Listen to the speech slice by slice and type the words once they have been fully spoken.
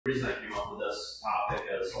The reason I came up with this topic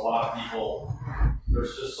is a lot of people,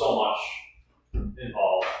 there's just so much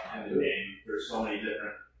involved in the game. There's so many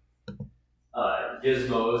different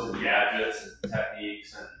gizmos and gadgets and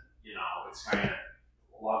techniques, and you know, it's kind of,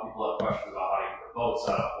 a lot of people have questions about how to get their boat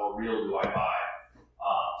set up. What reel do I buy?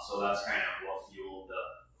 So that's kind of what fueled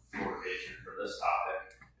the motivation for this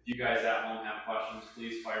topic. If you guys at home have questions,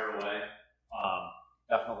 please fire away.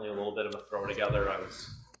 Definitely a little bit of a throw together. I was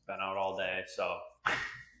been out all day, so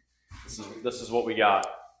this is what we got.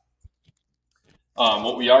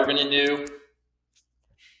 What we are going to do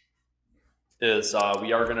is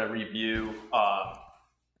we are going to review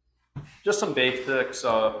just some basics,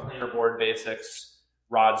 planer board basics,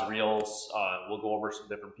 rods, reels. We'll go over some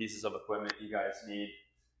different pieces of equipment you guys need,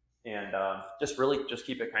 and just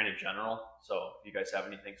keep it kind of general. So if you guys have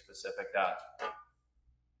anything specific that,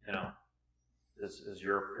 you know, is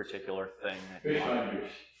your particular thing. Fish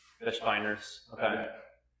finders. Fish finders. Okay.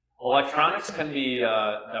 Electronics can be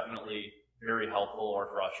definitely very helpful or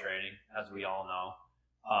frustrating, as we all know.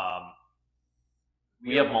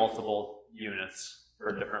 We have multiple units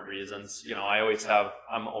for different reasons. You know,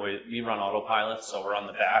 we run autopilot, so we're on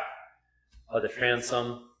the back of the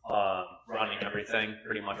transom, running everything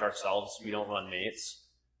pretty much ourselves. We don't run mates.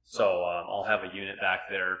 So I'll have a unit back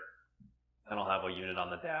there, and I'll have a unit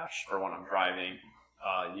on the dash for when I'm driving.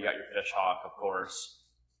 You got your fish hawk, of course.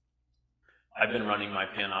 I've been running my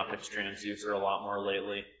Panoptix transducer a lot more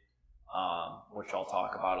lately, which I'll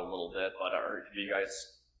talk about a little bit, but do you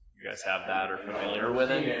guys have that or familiar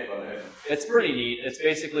with it? It's pretty neat. It's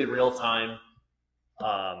basically real time.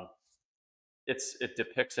 It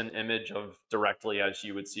depicts an image of directly as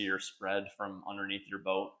you would see your spread from underneath your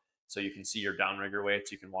boat. So you can see your downrigger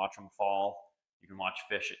weights, you can watch them fall, you can watch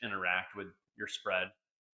fish interact with your spread,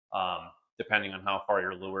 depending on how far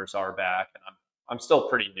your lures are back. And I'm still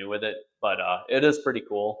pretty new with it, but it is pretty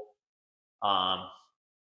cool.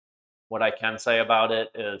 What I can say about it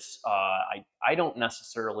is I don't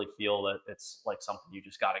necessarily feel that it's like something you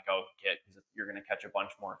just got to go get because you're going to catch a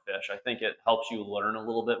bunch more fish. I think it helps you learn a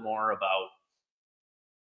little bit more about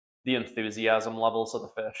the enthusiasm levels of the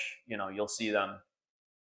fish. You know, you'll see them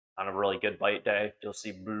on a really good bite day. You'll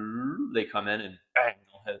see they come in and bang,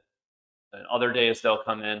 they'll hit. And other days they'll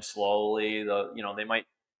come in slowly.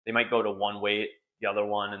 They might go to one weight, the other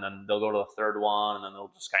one, and then they'll go to the third one, and then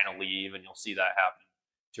they'll just kind of leave, and you'll see that happen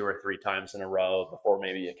 2 or 3 times in a row before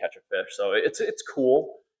maybe you catch a fish. So it's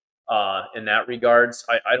cool in that regards.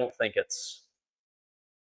 I don't think it's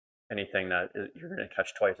anything that you're going to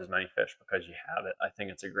catch twice as many fish because you have it. I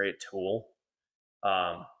think it's a great tool.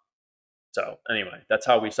 So anyway, that's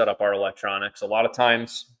how we set up our electronics. A lot of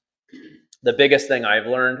times, the biggest thing I've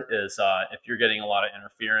learned is if you're getting a lot of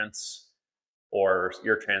interference or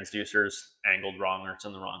your transducer's angled wrong, or it's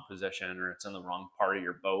in the wrong position, or it's in the wrong part of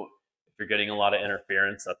your boat, if you're getting a lot of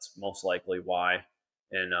interference, that's most likely why.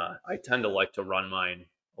 And I tend to like to run mine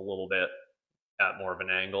a little bit at more of an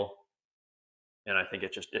angle. And I think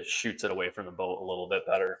it shoots it away from the boat a little bit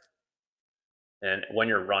better. And when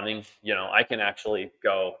you're running, you know, I can actually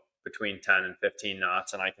go between 10 and 15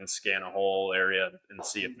 knots, and I can scan a whole area and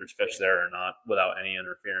see if there's fish there or not without any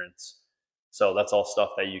interference. So that's all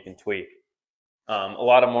stuff that you can tweak. A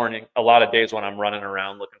lot of days when I'm running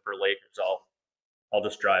around looking for lakers, I'll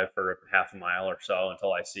just drive for half a mile or so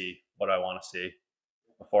until I see what I want to see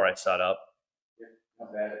before I set up.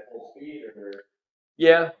 Not bad at full speed, or?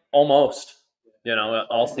 Yeah, almost. You know,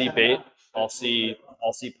 I'll see bait. I'll see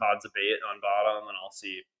pods of bait on bottom, and I'll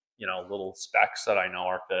see, you know, little specks that I know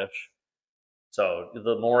are fish. So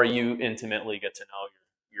the more you intimately get to know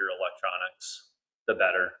your electronics, the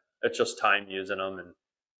better. It's just time using them. And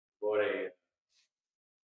bought a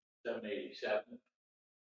 787. And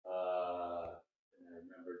I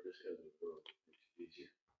remember just because it was easier.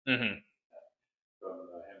 Mm-hmm. From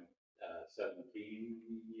him 17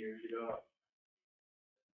 years ago.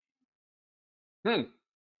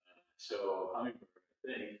 So hummingbird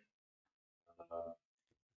thing,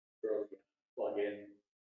 plug-in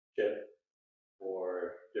chip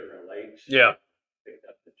for different lakes. Yeah. Picked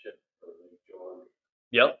up the chip for Lake George.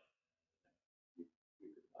 Yep. You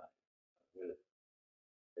could buy it.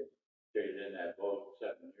 They traded in that boat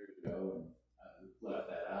 7 years ago, and I left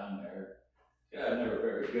that on there. Yeah, I'm never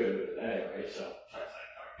very good with it anyway, so.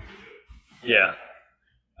 Yeah.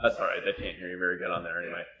 That's all right. They can't hear you very good on there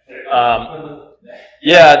anyway.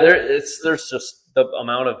 Yeah, there's just the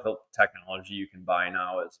amount of technology you can buy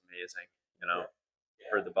now is amazing. You know,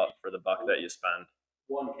 for the buck that you spend.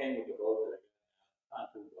 One came with the boat,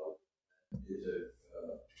 pontoon boat. Is a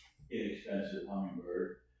inexpensive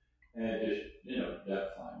hummingbird, and it just, you know,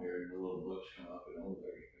 depth finder, and the little books come up and over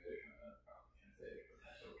there, you fish, probably can't fish, but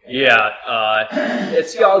that's okay. Yeah,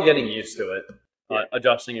 it's y'all getting used to it,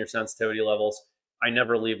 adjusting your sensitivity levels. I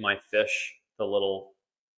never leave my fish, the little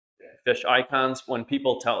fish icons. When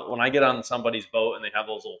I get on somebody's boat and they have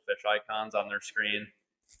those little fish icons on their screen,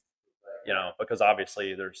 because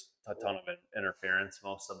obviously there's a ton of interference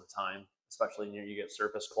most of the time, especially when you get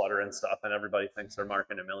surface clutter and stuff, and everybody thinks they're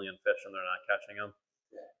marking a million fish and they're not catching them.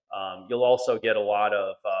 You'll also get a lot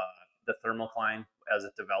of the thermocline as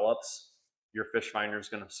it develops. Your fish finder is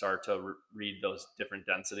going to start to read those different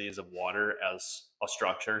densities of water as a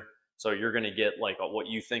structure. So you're going to get like what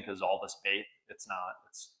you think is all this bait. It's not.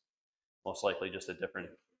 It's most likely just a different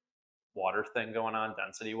water thing going on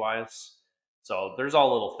density wise. So there's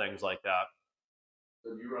all little things like that.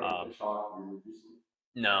 So do you run fish hawk religiously?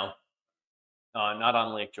 No, not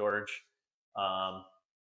on Lake George.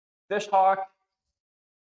 Fish hawk,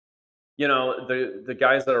 the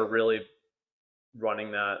guys that are really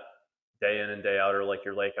running that day in and day out are like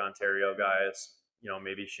your Lake Ontario guys,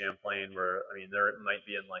 maybe Champlain, where, there might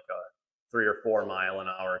be in like a 3 or 4 mile an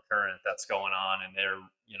hour current that's going on, and they're,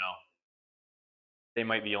 they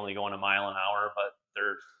might be only going a mile an hour, but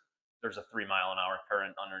there's a 3 mile an hour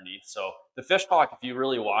current underneath. So the fish hawk, if you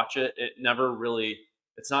really watch it,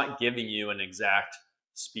 it's not giving you an exact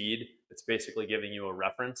speed. It's basically giving you a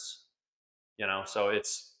reference, so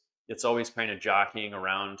it's always kind of jockeying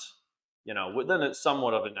around, within it's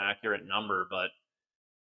somewhat of an accurate number, but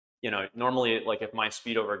normally, like if my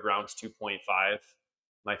speed over ground's 2.5,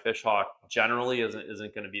 my fish hawk generally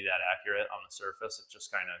isn't going to be that accurate on the surface. It's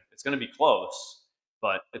just it's going to be close,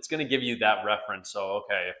 but it's going to give you that reference. So,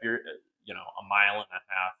 okay, if you're, a mile and a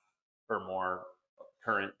half or more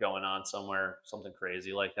current going on somewhere, something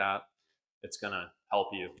crazy like that, it's going to help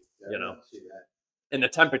you, See that. And the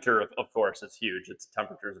temperature, of course, is huge.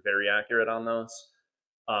 Temperature is very accurate on those.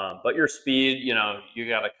 But your speed, you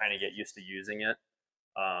got to kind of get used to using it.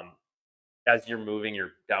 As you're moving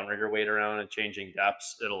your downrigger weight around and changing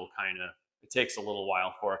depths, it takes a little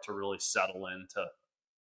while for it to really settle into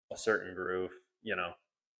a certain groove,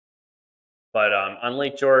 But on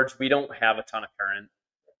Lake George, we don't have a ton of current.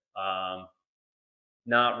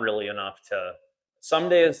 Not really enough to. Some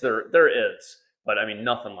days there is, but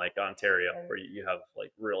nothing like Ontario where you have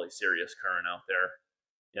like really serious current out there,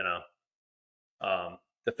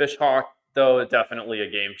 The fish hawk, though, definitely a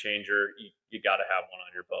game changer. You got to have one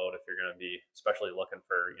on your boat if you're going to be, especially looking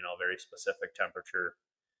for very specific temperature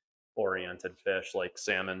oriented fish like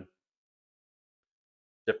salmon.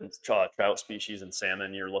 Different trout species and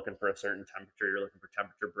salmon, you're looking for a certain temperature. You're looking for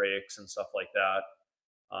temperature breaks and stuff like that.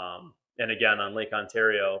 And again, on Lake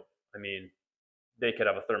Ontario, they could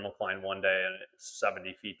have a thermocline one day and it's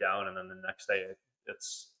 70 feet down, and then the next day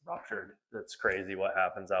it's ruptured. It's crazy what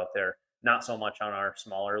happens out there. Not so much on our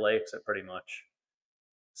smaller lakes. It pretty much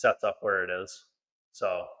sets up where it is.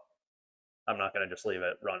 So I'm not going to just leave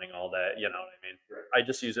it running all day. You know what I mean? I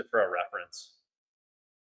just use it for a reference.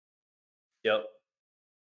 Yep.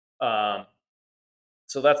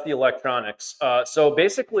 So that's the electronics. So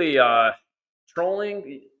basically,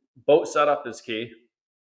 trolling, boat setup is key.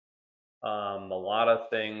 A lot of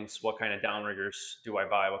things. What kind of downriggers do I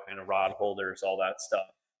buy? What kind of rod holders? All that stuff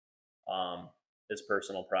is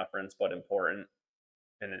personal preference, but important.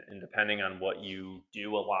 And depending on what you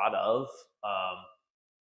do a lot of.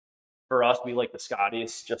 For us, we like the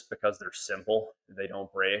Scotties just because they're simple. They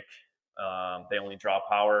don't break. They only draw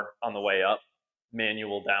power on the way up,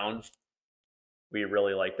 manual down. We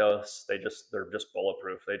really like those. They're just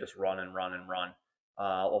bulletproof. They just run and run and run.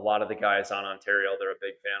 A lot of the guys on Ontario, they're a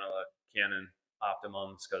big fan of the Canon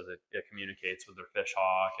Optimums because it communicates with their fish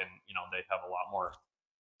hawk, and they have a lot more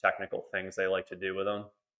technical things they like to do with them.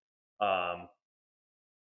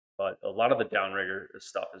 But a lot of the downrigger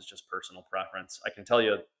stuff is just personal preference. I can tell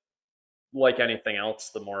you, like anything else,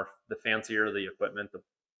 the fancier the equipment, the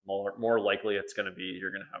more likely it's going to be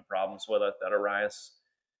you're going to have problems with it that arise.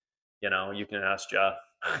 You can ask Jeff.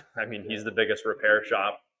 He's the biggest repair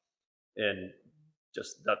shop, and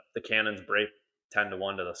just that the Canons break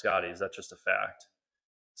 10-1 to the Scotties. That's just a fact.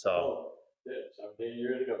 So 17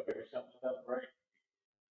 years ago, figure something up right.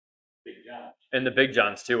 Big Johns. And the Big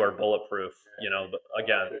Johns too are bulletproof. But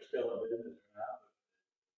again, they're still in business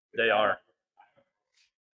now. They are.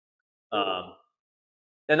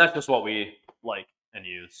 And that's just what we like and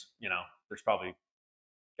use. There's probably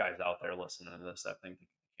guys out there listening to this that think the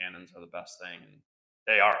Canons are the best thing, and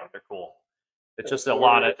they are. They're cool. It's just a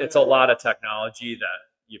lot of technology that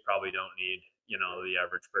you probably don't need, the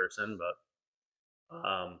average person.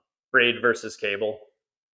 But braid versus cable,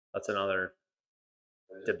 that's another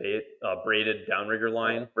debate. Braided downrigger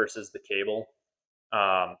line versus the cable.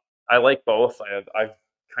 I like both. I've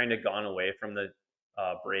kind of gone away from the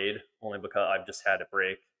braid, only because I've just had it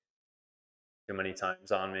break too many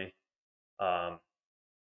times on me.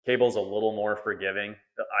 Cable's a little more forgiving,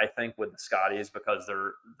 I think, with the Scotties because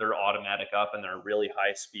they're automatic up and they're really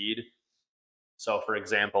high speed. So, for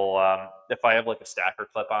example, if I have like a stacker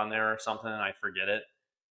clip on there or something and I forget it,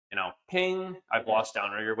 ping, I've lost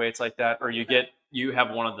downrigger weights like that. Or you have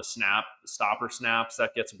one of the stopper snaps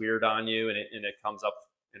that gets weird on you, and it comes up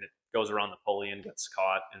and it goes around the pulley and gets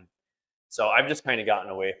caught. And so I've just kind of gotten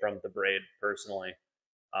away from the braid personally.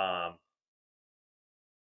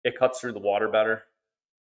 It cuts through the water better.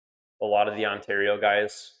 A lot of the Ontario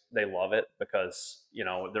guys, they love it because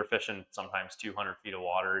they're fishing sometimes 200 feet of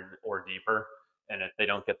water or deeper, and they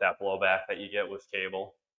don't get that blowback that you get with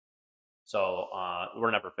cable. So we're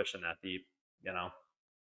never fishing that deep,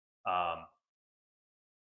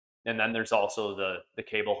 and then there's also the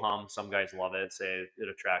cable hum. Some guys love it, say it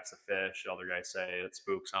attracts the fish. Other guys say it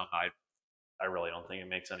spooks them. I really don't think it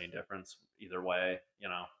makes any difference either way.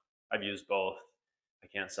 I've used both. I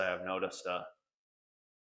can't say I've noticed a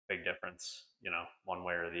big difference, one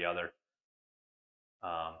way or the other.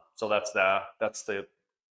 So that's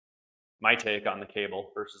my take on the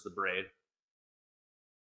cable versus the braid.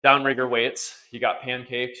 Downrigger weights, you got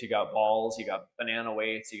pancakes, you got balls, you got banana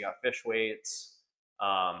weights, you got fish weights.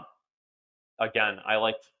 Again, I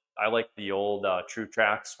like the old true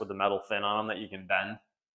tracks with the metal fin on them that you can bend.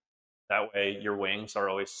 That way your wings are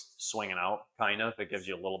always swinging out, kind of. It gives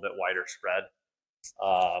you a little bit wider spread.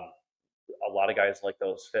 A lot of guys like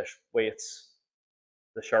those fish weights,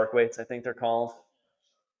 the shark weights, I think they're called.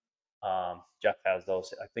 Jeff has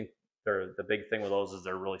those. I think the big thing with those is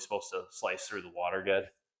they're really supposed to slice through the water good.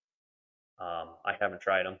 I haven't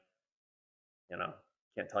tried them.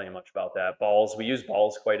 Can't tell you much about that. Balls, we use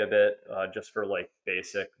balls quite a bit, just for like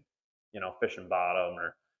basic, fishing bottom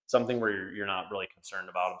or something where you're not really concerned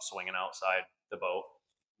about them swinging outside the boat.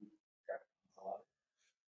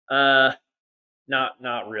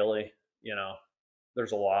 Not really.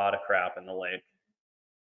 There's a lot of crap in the lake.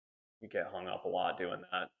 You get hung up a lot doing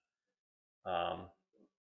that.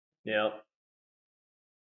 Yeah.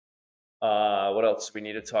 What else do we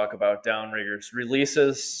need to talk about? Downriggers,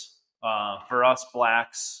 releases. For us,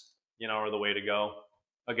 blacks, are the way to go.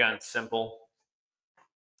 Again, simple.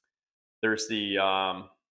 There's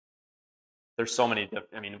so many.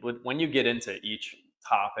 When you get into each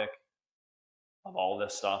topic of all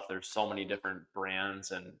this stuff, there's so many different brands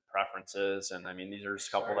and preferences, and these are just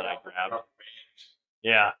a couple that I grabbed.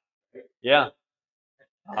 Yeah.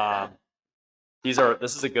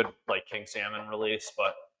 This is a good like king salmon release,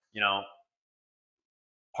 but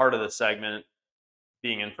part of the segment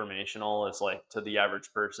being informational is like to the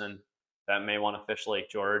average person that may want to fish Lake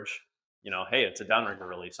George, hey, it's a downrigger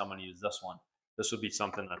release, I'm going to use this one. This would be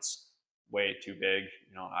something that's way too big.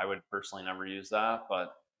 I would personally never use that,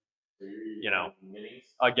 but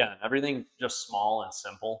again, everything just small and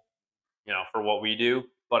simple, for what we do.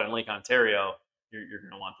 But in Lake Ontario, you're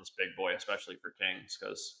going to want this big boy, especially for kings,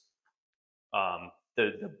 because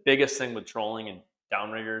the biggest thing with trolling and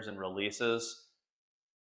downriggers and releases,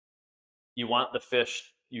 you want the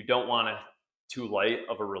fish, you don't want it too light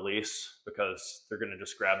of a release because they're going to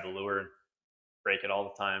just grab the lure and break it all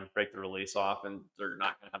the time, break the release off, and they're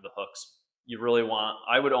not going to have the hooks.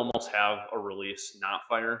 I would almost have a release not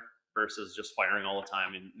fire versus just firing all the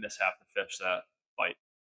time and miss half the fish that bite.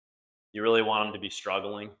 You really want them to be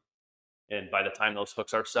struggling. And by the time those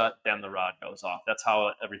hooks are set, then the rod goes off. That's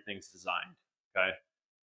how everything's designed. Okay.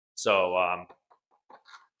 So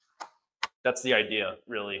that's the idea,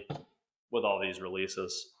 really, with all these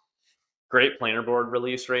releases. Great planer board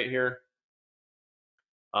release right here.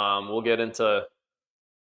 We'll get into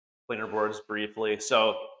planer boards briefly.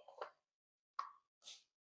 So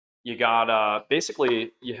you got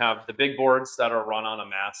basically you have the big boards that are run on a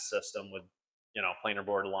mast system with planer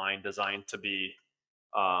board line designed to be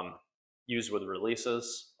used with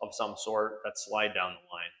releases of some sort that slide down the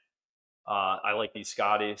line. I like these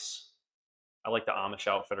Scotties. I like the Amish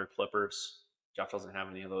Outfitter clippers. Jeff doesn't have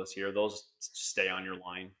any of those here. Those stay on your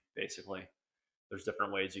line, basically. There's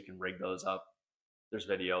different ways you can rig those up. There's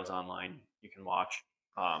videos online you can watch.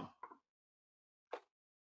 A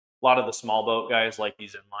lot of the small boat guys like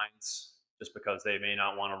these inlines just because they may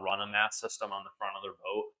not want to run a mast system on the front of their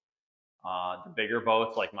boat. The bigger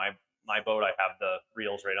boats, like my boat, I have the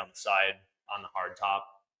reels right on the side on the hard top.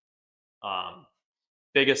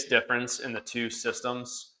 Biggest difference in the two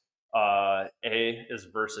systems, is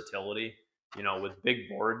versatility. With big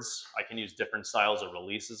boards, I can use different styles of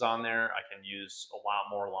releases on there. I can use a lot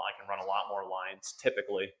more. I can run a lot more lines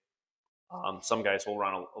typically. Some guys will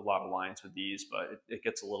run a lot of lines with these, but it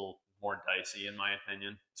gets a little more dicey in my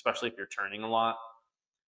opinion, especially if you're turning a lot.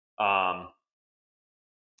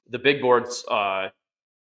 The big boards,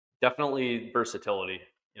 definitely versatility.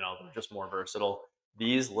 You know, they're just more versatile.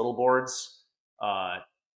 These little boards, uh,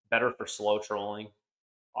 better for slow trolling.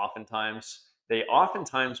 Oftentimes, they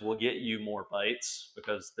oftentimes will get you more bites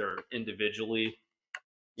because they're individually,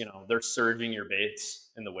 you know, they're surging your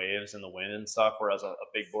baits in the waves and the wind and stuff. Whereas a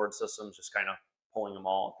big board system is just kind of pulling them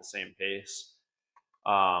all at the same pace.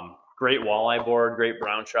 Great walleye board, great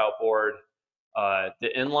brown trout board. The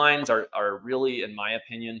inlines are really, in my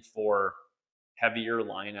opinion, for heavier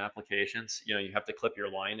line applications. You know, you have to clip your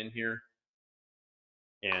line in here,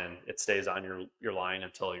 and it stays on your line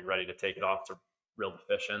until you're ready to take it off to reel the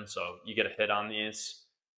fish in. So you get a hit on these,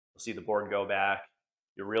 you'll see the board go back.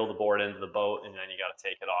 You reel the board into the boat, and then you got to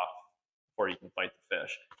take it off before you can fight the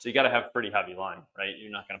fish. So you got to have pretty heavy line, right?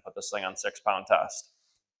 You're not going to put this thing on 6-pound test.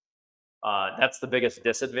 That's the biggest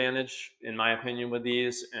disadvantage, in my opinion, with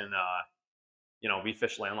these. And you know, we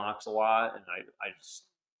fish landlocks a lot, and I just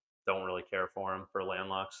don't really care for them for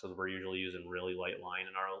landlocks because we're usually using really light line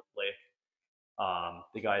in our lake.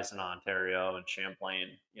 The guys in Ontario and Champlain,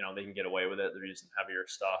 you know, they can get away with it. They're using heavier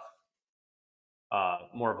stuff.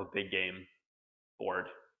 More of a big game board,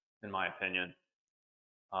 in my opinion.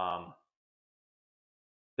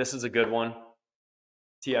 This is a good one.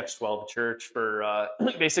 TX12 Church for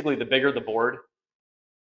basically the bigger the board,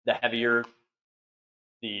 the heavier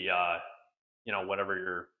the you know,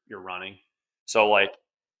 whatever you're running. So like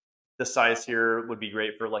this size here would be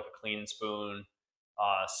great for like a clean spoon,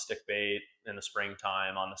 stick bait in the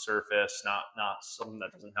springtime on the surface, not something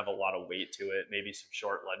that doesn't have a lot of weight to it. Maybe some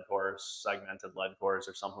short lead cores, segmented lead cores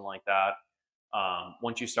or something like that.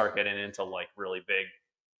 Once you start getting into like really big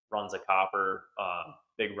runs of copper,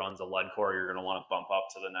 big runs of lead core, you're going to want to bump up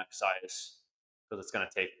to the next size because it's going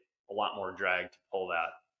to take a lot more drag to pull that.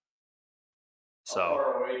 So how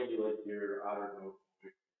far away do you let your otter go?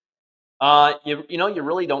 you know, you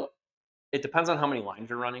really don't. It depends on how many lines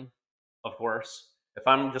you're running, of course. If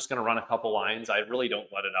I'm just going to run a couple lines, I really don't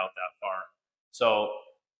let it out that far. So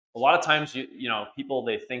a lot of times, you know, people,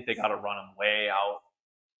 they think they got to run them way out,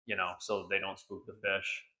 you know, so they don't spook the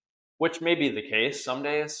fish, which may be the case some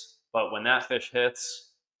days. But when that fish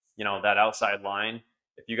hits, you know, that outside line,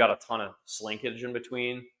 if you got a ton of slinkage in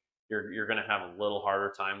between, you're going to have a little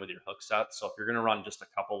harder time with your hook set. So if you're going to run just a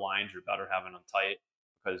couple lines, you're better having them tight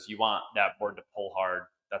because you want that board to pull hard.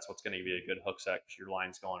 That's what's going to be a good hook set because your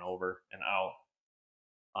line's going over and out.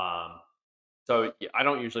 So I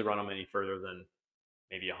don't usually run them any further than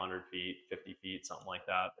maybe 100 feet, 50 feet, something like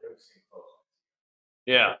that.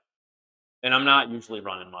 Yeah. And I'm not usually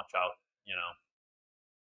running much out, you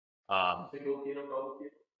know. Single kilo, double kilo?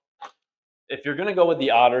 If you're going to go with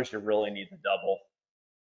the otters, you really need the double.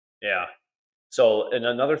 Yeah. So, and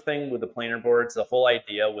another thing with the planer boards, the whole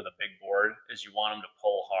idea with a big board is you want them to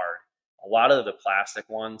pull hard. A lot of the plastic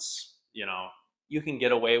ones, you know, you can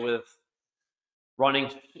get away with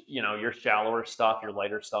running, you know, your shallower stuff, your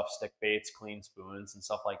lighter stuff, stick baits, clean spoons, and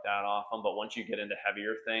stuff like that off them. But once you get into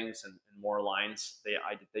heavier things and more lines,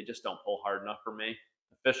 they just don't pull hard enough for me.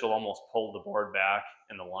 The fish will almost pull the board back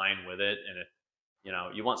and the line with it, and it, you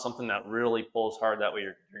know, you want something that really pulls hard. That way,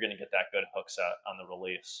 you're going to get that good hook set on the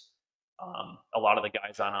release. A lot of the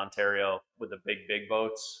guys on Ontario with the big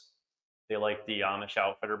boats, they like the Amish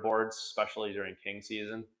outfitter boards, especially during king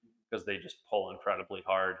season, because they just pull incredibly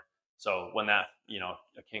hard. So when that, you know,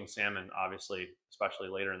 a king salmon, obviously, especially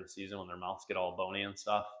later in the season when their mouths get all bony and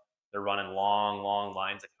stuff, they're running long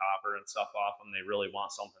lines of copper and stuff off them. They really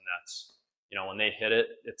want something that's, you know, when they hit it,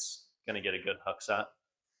 it's going to get a good hook set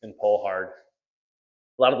and pull hard.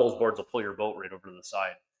 A lot of those boards will pull your boat right over to the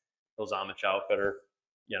side. Those Amish outfitter,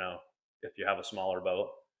 you know, if you have a smaller boat.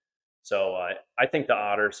 So I think the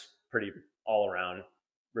otter's pretty all around,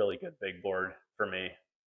 really good big board for me.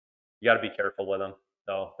 You got to be careful with them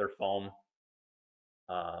though. They're foam.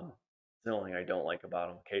 The only thing I don't like about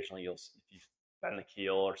them, occasionally if you bend the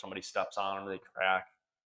keel or somebody steps on them, they crack.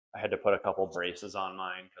 I had to put a couple braces on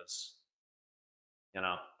mine because, you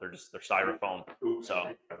know, they're styrofoam.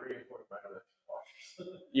 So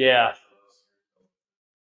yeah,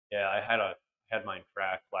 I had mine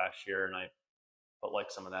cracked last year, and I put like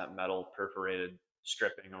some of that metal perforated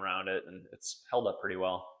stripping around it, and it's held up pretty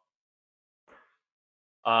well.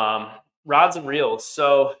 Rods and reels.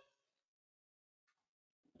 So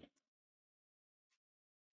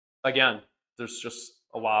again, there's just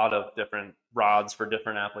a lot of different rods for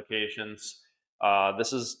different applications.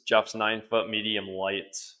 This is Jeff's 9-foot medium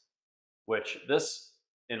light, which this,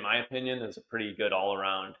 in my opinion, is a pretty good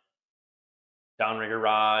all-around downrigger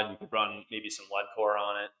rod. You could run maybe some lead core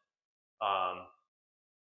on it.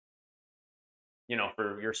 you know,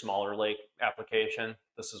 for your smaller lake application,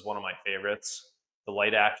 this is one of my favorites. The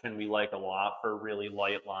light action we like a lot for really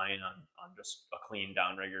light line on just a clean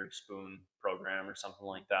downrigger spoon program or something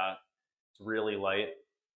like that. It's really light.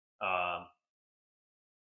 Um,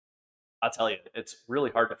 I'll tell you, it's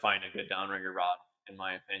really hard to find a good downrigger rod, in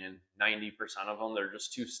my opinion. 90% of them, they're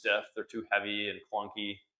just too stiff, they're too heavy and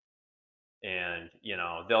clunky, and you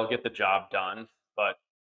know they'll get the job done. But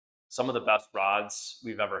some of the best rods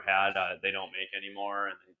we've ever had, they don't make anymore,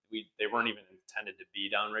 and they weren't even intended to be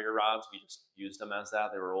downrigger rods. We just used them as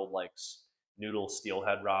that. They were old like noodle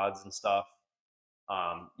steelhead rods and stuff.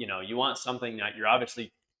 You know, you want something that you're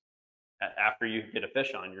obviously after you get a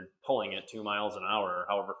fish on, you're pulling it 2 miles an hour or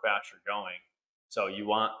however fast you're going. So you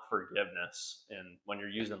want forgiveness, and when you're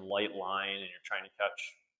using light line and you're trying to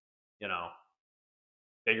catch, you know,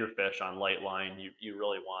 bigger fish on light line, you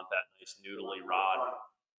really want that nice noodly rod.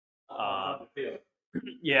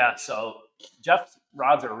 Yeah, so Jeff's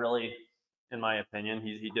rods are really, in my opinion,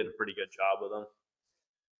 he did a pretty good job with them.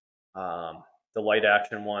 The light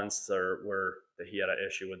action ones were that he had an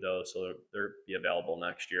issue with those, so they'll be available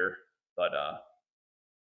next year. But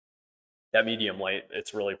that medium light,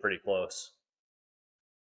 it's really pretty close.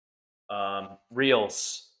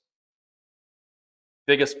 Reels,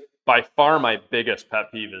 by far my biggest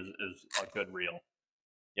pet peeve is a good reel,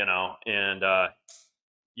 you know, and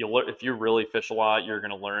if you really fish a lot, you're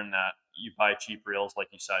going to learn that you buy cheap reels, like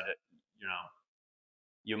you said, you know,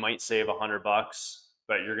 you might save $100,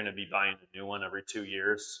 but you're going to be buying a new one every 2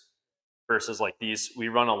 years versus like these. We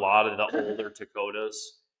run a lot of the older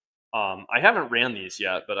Dakotas. I haven't ran these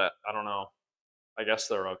yet, but I don't know. I guess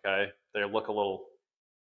they're okay. They look a little,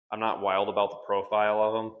 I'm not wild about the profile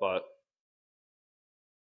of them, but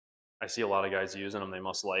I see a lot of guys using them. They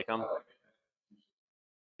must like them.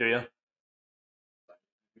 Do you?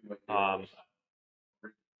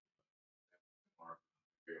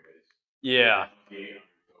 Yeah,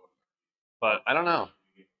 but I don't know.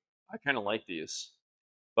 I kind of like these,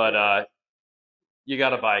 but you got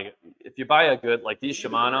to buy. If you buy a good like these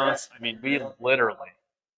Shimano's, I mean, we literally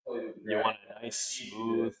you want a nice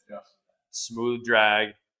smooth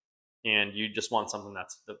drag, and you just want something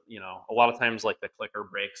that's you know, a lot of times like the clicker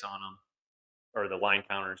breaks on them or the line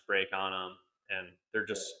counters break on them, and they're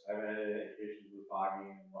just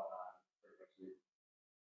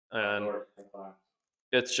and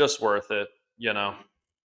it's just worth it, you know.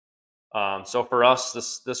 So for us,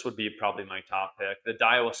 this would be probably my top pick. The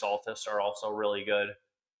Daiwa Saltis are also really good.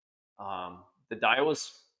 The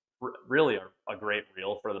Daiwas really are a great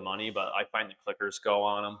reel for the money, but I find the clickers go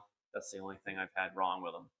on them. That's the only thing I've had wrong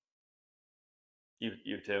with them.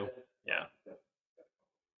 You too? Yeah.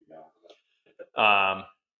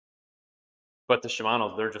 But the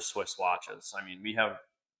Shimano's, they're just Swiss watches. I mean, we have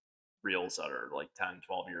reels that are like 10,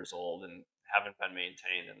 12 years old and haven't been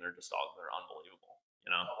maintained, and they're unbelievable,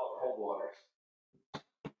 you know.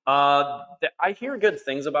 I hear good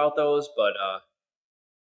things about those, but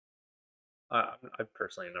I've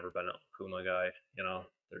personally never been an Okuma guy. You know,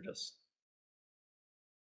 they're just.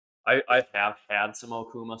 I have had some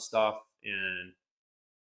Okuma stuff, and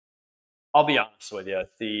I'll be honest with you,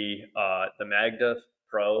 the Magda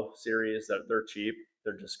Pro series, that they're cheap.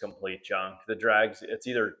 They're just complete junk. The drags, it's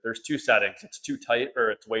either there's two settings, it's too tight or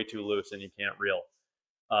it's way too loose and you can't reel.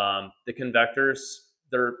 The convectors,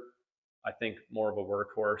 they're I think more of a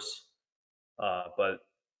workhorse, but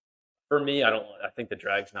for me, I think the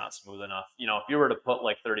drag's not smooth enough. You know, if you were to put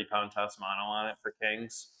like 30-pound test mono on it for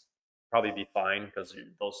kings, probably be fine because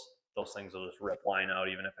those things will just rip line out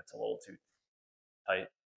even if it's a little too tight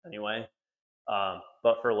anyway.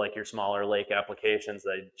 But for like your smaller lake applications,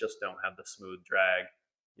 they just don't have the smooth drag,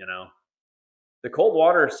 you know. The cold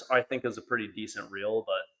waters, I think, is a pretty decent reel,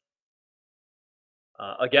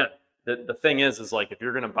 but again, the thing is like if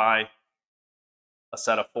you're gonna buy a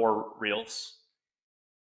set of 4 reels,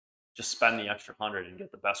 just spend the extra 100 and get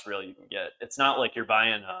the best reel you can get. It's not like you're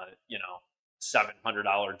buying a, you know,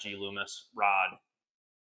 $700 G Loomis rod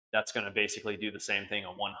that's going to basically do the same thing a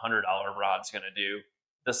 $100 rod's going to do.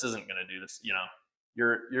 This isn't going to do this, you know.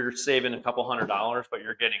 You're saving a couple $100, but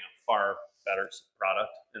you're getting a far better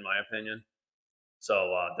product, in my opinion.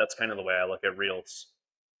 So that's kind of the way I look at reels.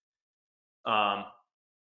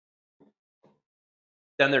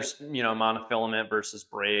 Then there's, you know, monofilament versus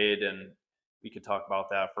braid, and we could talk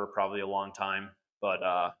about that for probably a long time,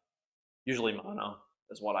 but usually mono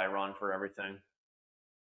is what I run for everything.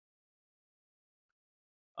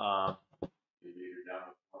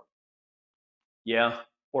 Yeah,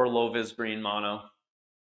 or low vis green mono.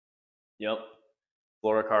 Yep,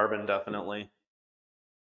 fluorocarbon definitely.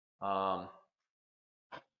 Other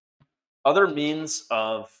means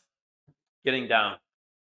of getting down.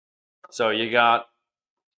 So you got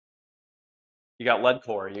lead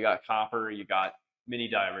core, you got copper, you got mini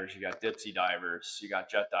divers, you got dipsy divers, you got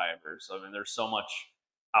jet divers. I mean, there's so much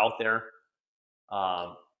out there.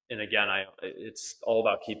 And again, it's all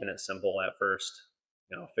about keeping it simple at first.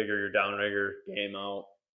 You know, figure your downrigger game out.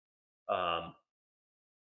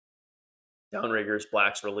 Downriggers,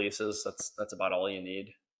 blacks, releases. That's about all you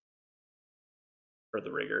need for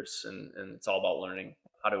the riggers, and it's all about learning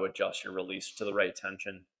how to adjust your release to the right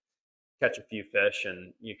tension. Catch a few fish,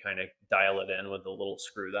 and you kind of dial it in with the little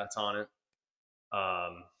screw that's on it.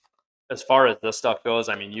 As far as this stuff goes,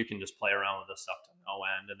 I mean, you can just play around with this stuff to no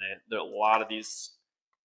end, and a lot of these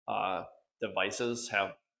devices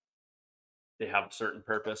have a certain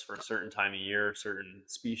purpose for a certain time of year, certain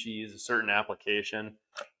species, a certain application.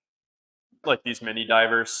 Like these mini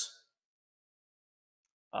divers,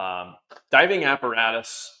 diving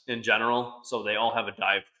apparatus in general, so they all have a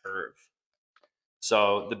dive curve.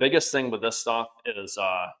 So the biggest thing with this stuff is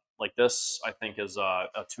like this, I think, is a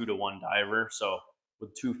 2-to-1 diver. So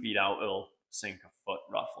with 2 feet out, it'll sink a foot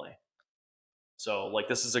roughly. So like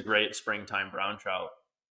this is a great springtime brown trout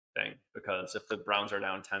thing, because if the browns are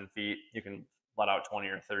down 10 feet, you can let out 20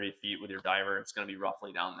 or 30 feet with your diver. It's going to be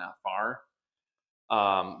roughly down that far.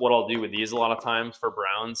 What I'll do with these a lot of times for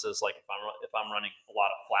browns is, like, if I'm running a lot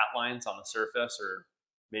of flat lines on the surface, or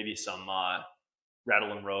maybe some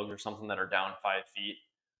rattling rogues or something that are down 5 feet,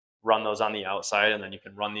 run those on the outside, and then you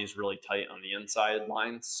can run these really tight on the inside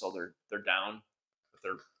lines, so they're down, but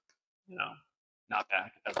they're, you know, not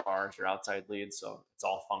back as far as your outside lead. So it's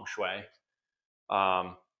all feng shui.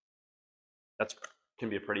 That's can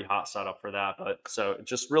be a pretty hot setup for that. But so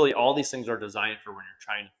just really all these things are designed for when you're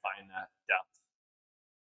trying to find that depth,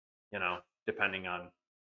 you know, depending on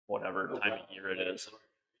whatever time of year it is.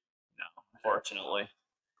 No, unfortunately.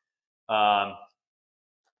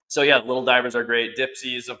 So yeah, little divers are great.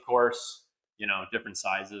 Dipsies, of course, you know, different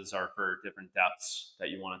sizes are for different depths that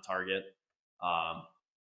you want to target. I'm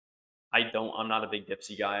not a big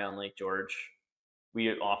dipsy guy on Lake George.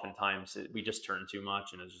 We just turn too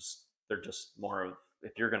much, and they're just more of,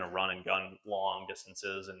 if you're going to run and gun long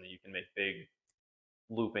distances and you can make big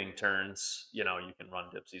looping turns, you know, you can run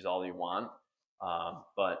dipsies all you want.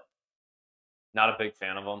 But not a big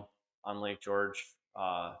fan of them on Lake George.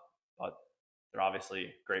 But they're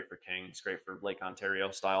obviously great for kings, great for Lake Ontario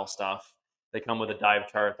style stuff. They come with a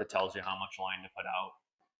dive chart that tells you how much line to put out,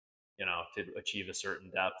 you know, to achieve a certain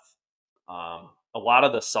depth. A lot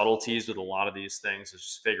of the subtleties with a lot of these things is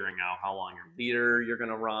just figuring out how long your leader you're going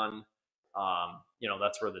to run. You know,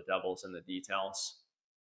 that's where the devil's in the details.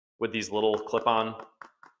 With these little clip-on,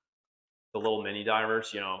 the little mini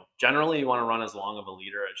divers, you know, generally you want to run as long of a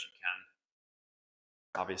leader as you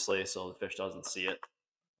can, obviously, so the fish doesn't see it.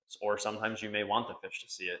 Or sometimes you may want the fish to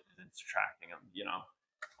see it and it's attracting them, you know.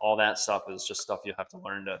 All that stuff is just stuff you have to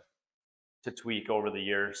learn to tweak over the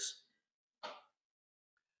years.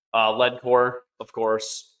 Lead core, of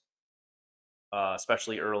course,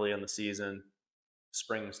 especially early in the season,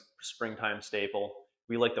 springtime staple.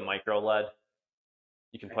 We like the micro lead.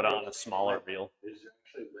 You can put it on a smaller reel. Is there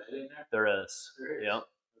actually lead in there? There is. There is. Yeah.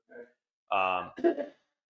 Okay.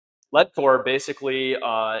 Lead core, basically,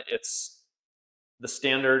 the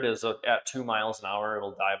standard is at 2 miles an hour.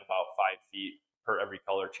 It'll dive about 5 feet per every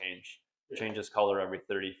color change. It changes color every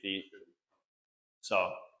 30 feet.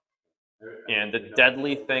 So, and the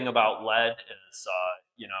deadly thing about lead is,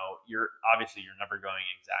 you know, you're never going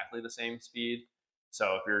exactly the same speed.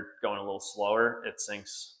 So if you're going a little slower, it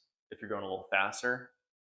sinks. If you're going a little faster,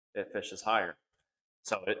 it fishes higher.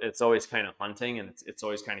 So it's always kind of hunting, and it's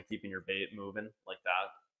always kind of keeping your bait moving like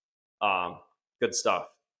that. Good stuff.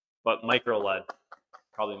 But micro lead,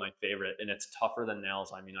 probably my favorite, and it's tougher than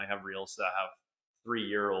nails. I mean, I have reels that have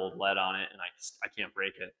 3-year-old lead on it, and I can't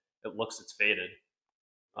break it. It looks, it's faded.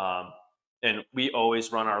 And we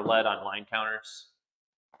always run our lead on line counters.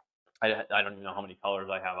 I don't even know how many colors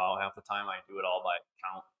I have out half the time. I do it all by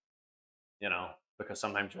count, you know, because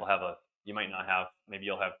sometimes you might not have, maybe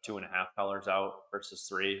you'll have 2.5 colors out versus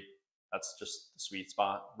 3. That's just the sweet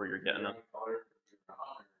spot where you're getting them.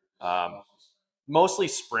 Mostly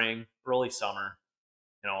spring, early summer.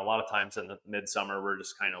 You know, a lot of times in the midsummer, we're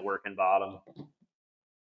just kind of working bottom.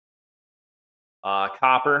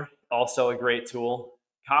 Copper, also a great tool.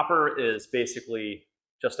 Copper is basically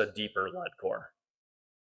just a deeper lead core.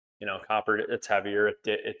 You know, copper, it's heavier,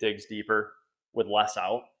 it digs deeper with less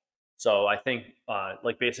out. So I think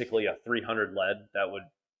like basically a 300 lead that would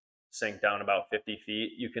sink down about 50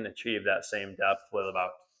 feet, you can achieve that same depth with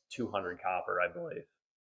about 200 copper, I believe.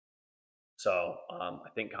 So I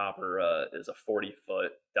think copper is a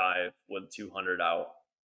 40-foot dive with 200 out.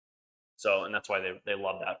 So, and that's why they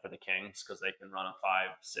love that for the kings, because they can run a 5,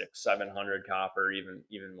 6, 700 copper, even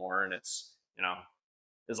more, and it's, you know,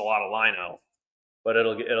 there's a lot of lino, but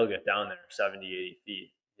it'll get down there 70, 80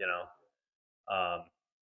 feet, you know.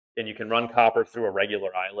 And you can run copper through a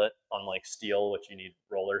regular eyelet, unlike steel, which you need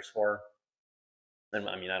rollers for. And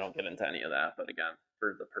I mean, I don't get into any of that, but again,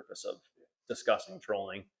 for the purpose of discussing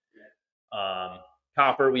trolling,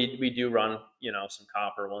 copper, we do run, you know, some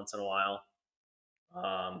copper once in a while.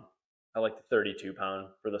 I like the 32 pound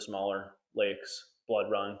for the smaller lakes,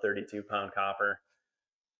 blood run, 32 pound copper.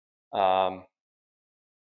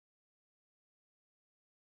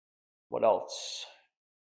 What else?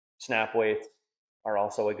 Snap weights are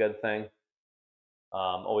also a good thing.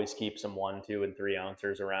 Always keep some 1, 2, and 3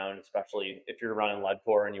 ounces around, especially if you're running lead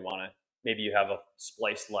core and you want to, maybe you have a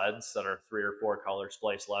spliced leads that are 3 or 4 color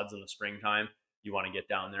spliced leads in the springtime. You want to get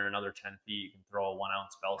down there another 10 feet, you can throw a 1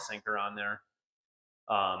 ounce bell sinker on there.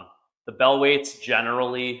 The bell weights,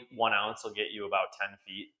 generally 1 ounce will get you about 10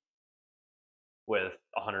 feet with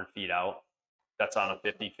 100 feet out. That's on a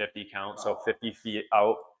 50-50 count. So 50 feet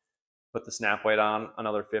out, put the snap weight on,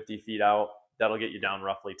 another 50 feet out. That'll get you down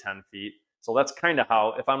roughly 10 feet. So that's kind of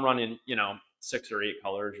how, if I'm running, you know, 6 or 8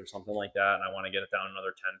 colors or something like that, and I want to get it down another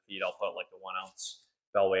 10 feet, I'll put like a 1 ounce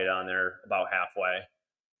bell weight on there about halfway,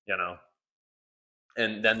 you know.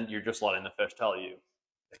 And then you're just letting the fish tell you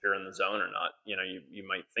if you're in the zone or not. You know, you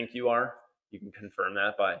might think you are. You can confirm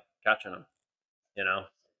that by catching them, you know.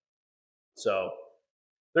 So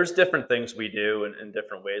there's different things we do and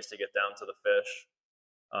different ways to get down to the fish.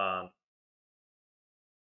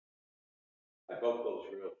 My boat goes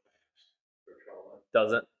real fast for trolling.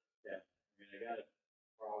 Does it? Yeah, I mean, I gotta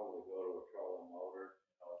probably go to a trolling motor.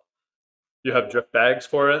 You have drift bags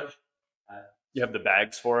for it? You have the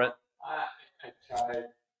bags for it? I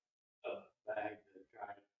tried a bag to try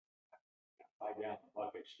to buy down the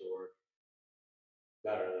bucket store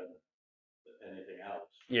better than anything else.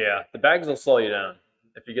 Yeah, the bags will slow you down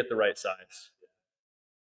if you get the right size.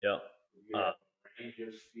 Yeah. You have range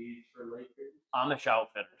of speeds for lake fish? Amish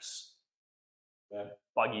outfitters, Yeah.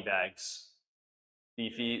 buggy bags,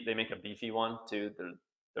 beefy. They make a beefy one too.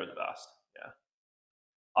 They're the best.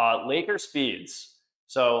 Yeah. Laker speeds.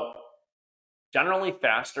 So generally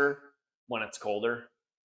faster when it's colder,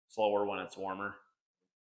 slower when it's warmer.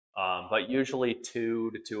 But usually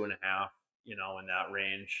 2 to 2.5, you know, in that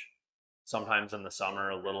range. Sometimes in the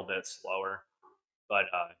summer a little bit slower, but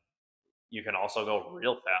you can also go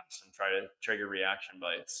real fast and try to trigger reaction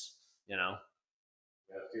bites, you know.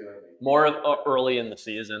 More early in the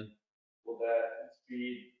season. Will that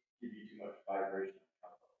speed give you too much vibration?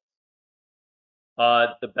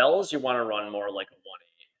 The bells you want to run more like a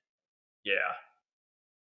 1.8. Yeah.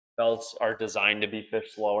 Bells are designed to be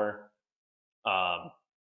fish slower.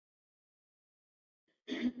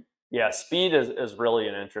 Yeah, speed is really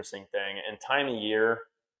an interesting thing, and time of year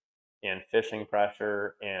and fishing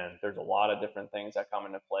pressure, and there's a lot of different things that come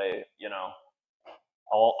into play, you know.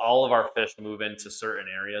 All of our fish move into certain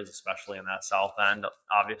areas, especially in that south end.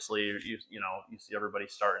 Obviously, you know, you see everybody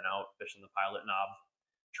starting out fishing the Pilot Knob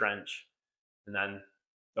Trench, and then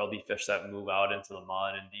there'll be fish that move out into the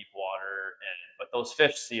mud and deep water, but those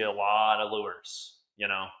fish see a lot of lures, you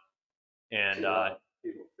know, and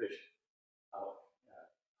people fish out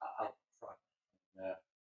front.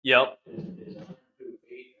 Yep.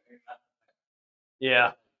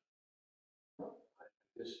 Yeah.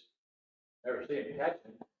 Just never seen him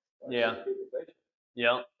catching. Yeah.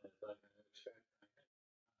 Yeah.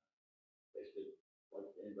 Basically, like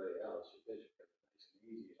anybody else, you fish nice and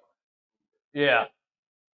easy. Yeah.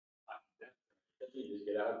 You just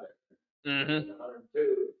get out there. Mm-hmm.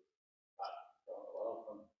 102. Well,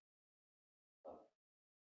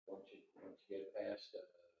 once you get past the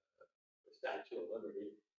Statue of Liberty,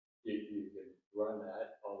 you can run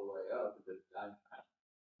that all the way up to the downtown.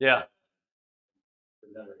 Yeah.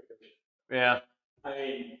 Yeah. I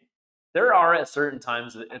mean, there are at certain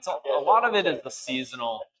times. It's a lot of it is the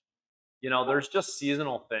seasonal. You know, there's just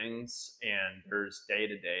seasonal things, and there's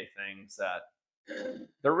day-to-day things that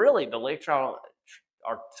they're really, the lake trout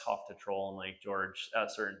are tough to troll in Lake George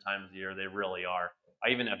at certain times of the year. They really are. I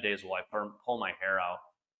even have days where I pull my hair out,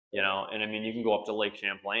 you know, and I mean, you can go up to Lake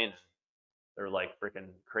Champlain. They're like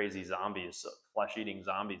freaking crazy zombies, flesh-eating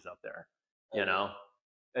zombies up there, you know.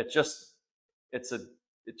 It's just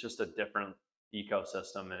a different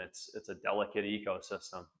ecosystem, and it's a delicate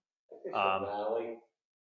ecosystem. Valley,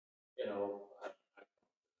 you know.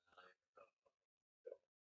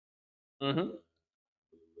 Mm-hmm.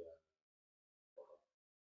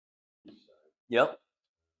 Yep.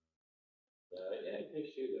 Yeah,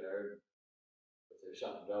 fish too there. But there's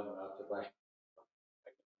something dumb enough to buy.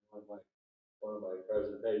 one of my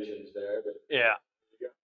presentations there. But Yeah.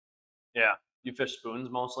 Yeah. You fish spoons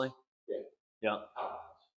mostly? yeah, Yeah.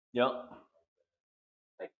 pounds. Yep.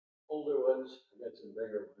 Like older ones, I got some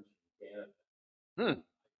bigger ones in Canada. Hmm.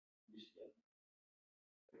 Used to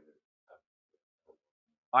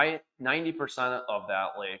get 90% of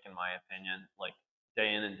that lake, in my opinion, like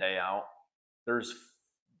day in and day out, there's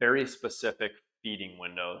very specific feeding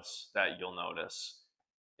windows that you'll notice.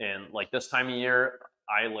 And like this time of year,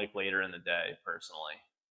 I like later in the day personally,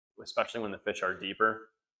 especially when the fish are deeper,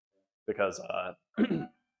 because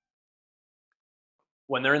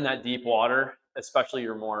when they're in that deep water, especially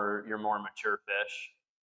your more mature fish,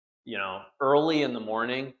 early in the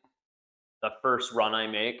morning, the first run I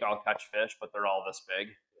make, I'll catch fish, but they're all this big,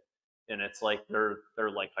 and it's like they're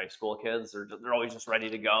like high school kids. They're always just ready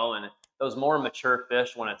to go. And those more mature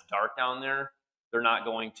fish, when it's dark down there, they're not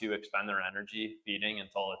going to expend their energy feeding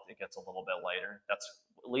until it gets a little bit later. That's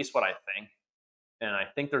at least what I think. And I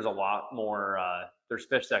think there's a lot more. There's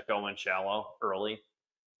fish that go in shallow early,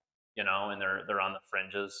 and they're on the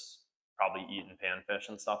fringes, probably eating panfish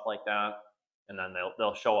and stuff like that, and then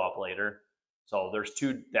they'll show up later. So there's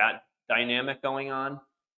that dynamic going on,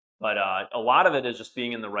 but a lot of it is just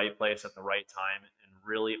being in the right place at the right time and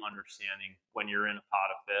really understanding when you're in a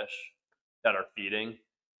pot of fish that are feeding.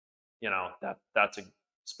 That's a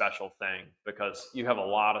special thing, because you have a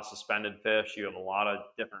lot of suspended fish, you have a lot of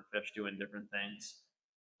different fish doing different things,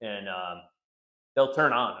 and they'll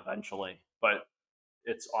turn on eventually, but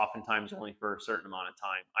it's oftentimes only for a certain amount of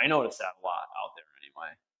time. I notice that a lot out there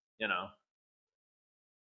anyway, you know.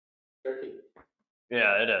 tricky.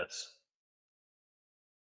 Yeah, it is.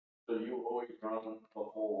 So you always run the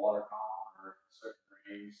whole water column or a certain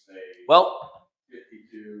range, say Well,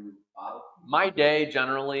 52 bottom? my day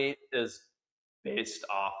generally is based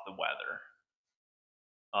off the weather.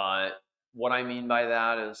 What I mean by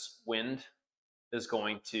that is wind is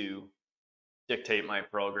going to dictate my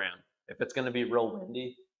program. If it's going to be real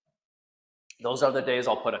windy, those are the days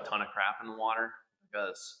I'll put a ton of crap in the water,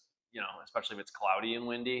 because, especially if it's cloudy and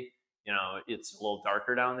windy, it's a little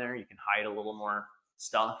darker down there. You can hide a little more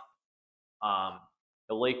stuff.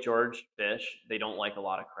 The Lake George fish, they don't like a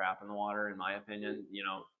lot of crap in the water, in my opinion. You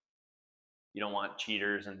don't want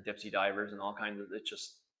cheaters and dipsy divers and all kinds of.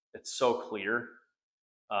 It's so clear.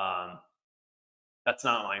 That's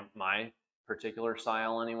not my particular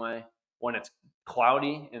style anyway. When it's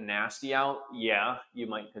cloudy and nasty out, yeah, you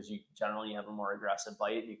might, because you generally have a more aggressive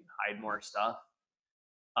bite. You can hide more stuff.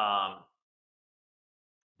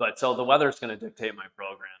 But so the weather is going to dictate my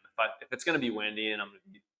program. If it's going to be windy and I'm going to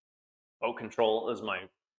be boat control is my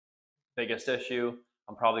biggest issue,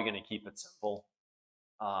 I'm probably going to keep it simple.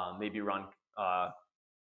 Maybe run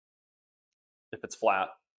if it's flat,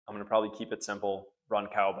 I'm going to probably keep it simple. Run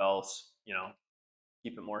cowbells,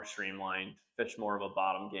 keep it more streamlined. Fish more of a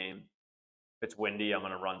bottom game. If it's windy, I'm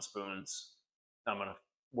going to run spoons. I'm going to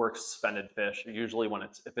work suspended fish. Usually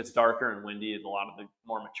if it's darker and windy, a lot of the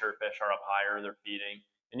more mature fish are up higher. They're feeding,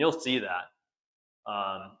 and you'll see that.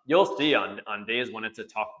 You'll see on days when it's a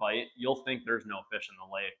tough bite, you'll think there's no fish in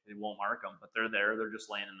the lake. They won't mark them, but they're there. They're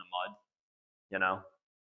just laying in the mud.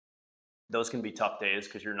 Those can be tough days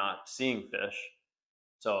because you're not seeing fish,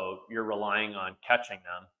 so you're relying on catching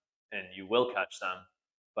them, and you will catch them,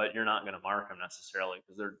 but you're not going to mark them necessarily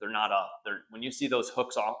because they're not up. When you see those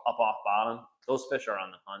hooks up off bottom, those fish are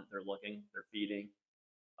on the hunt. They're looking. They're feeding.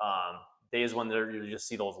 Days when you just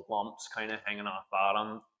see those lumps kind of hanging off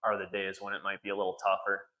bottom are the days when it might be a little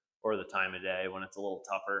tougher, or the time of day when it's a little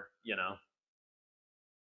tougher.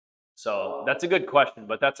 So that's a good question,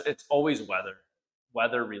 but it's always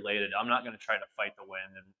weather related. I'm not going to try to fight the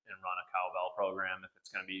wind and run a cowbell program if it's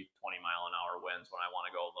going to be 20-mile-an-hour winds when I want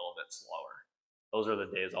to go a little bit slower. Those are the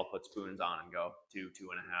days I'll put spoons on and go 2.5,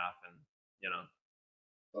 and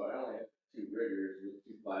So I only have 2 riggers with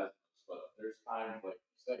 2 plasmas, but there's times, like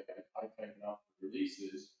you said, I tighten up the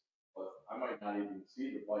releases, but I might not even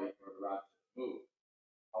see the bite or the rod move.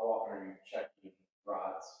 How often are you checking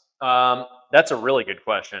rods? That's a really good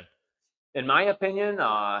question. In my opinion,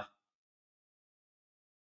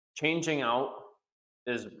 changing out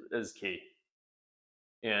is key.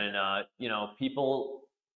 And people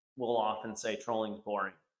will often say trolling's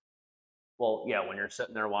boring. Well, yeah, when you're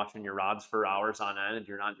sitting there watching your rods for hours on end and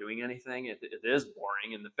you're not doing anything, it is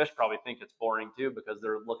boring. And the fish probably think it's boring too, because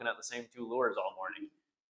they're looking at the same 2 lures all morning.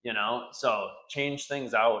 So change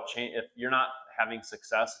things out. If you're not having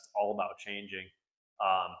success, it's all about changing.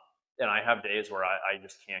 And I have days where I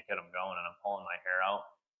just can't get them going, and I'm pulling my hair out,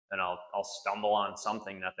 and I'll stumble on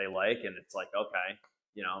something that they like, and it's like, okay,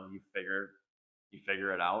 you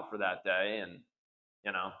figure it out for that day, and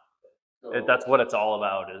that's what it's all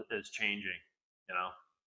about is changing. you know.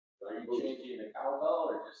 Are you changing the cowbell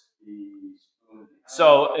or just the spoon?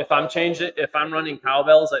 So if I'm running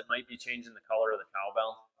cowbells, it might be changing the color of the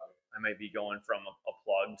cowbell. I might be going from a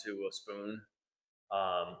plug to a spoon.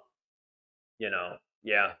 You know,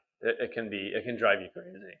 yeah, it can drive you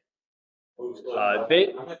crazy.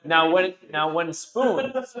 Now when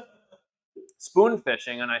spoon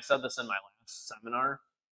fishing, and I said this in my last seminar,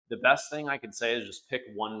 the best thing I could say is just pick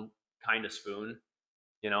one kind of spoon,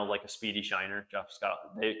 you know, like a Speedy Shiner. Jeff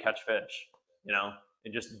Scott, they catch fish, you know,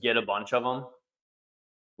 and just get a bunch of them.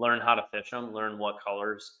 Learn how to fish them. Learn what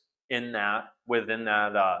colors within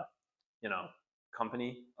that you know,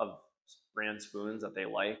 company of brand spoons that they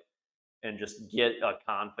like, and just get a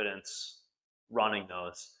confidence running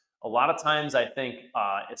those. A lot of times, I think,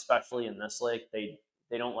 especially in this lake, they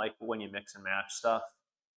don't like when you mix and match stuff,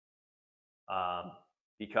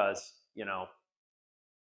 because, you know,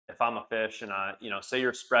 if I'm a fish and you know, say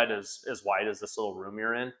your spread is as wide as this little room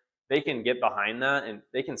you're in, they can get behind that and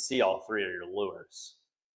they can see all three of your lures.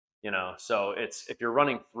 You know, so it's, if you're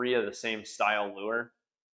running three of the same style lure,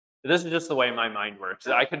 this is just the way my mind works.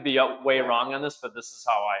 I could be way wrong on this, but this is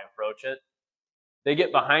how I approach it. They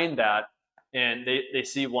get behind that and they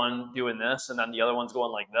see one doing this and then the other one's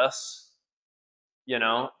going like this, you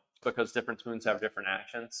know, because different spoons have different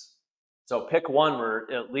actions. So pick one where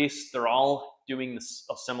at least they're all doing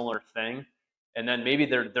a similar thing. And then maybe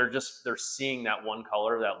they're seeing that one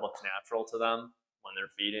color that looks natural to them when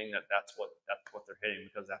they're feeding, that's what they're hitting,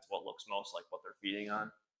 because that's what looks most like what they're feeding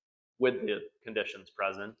on with the conditions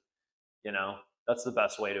present. You know, that's the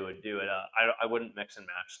best way to do it. I wouldn't mix and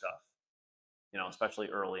match stuff, you know, especially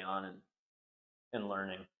early on in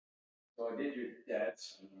learning. So I did your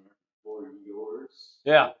dad's seminar for yours.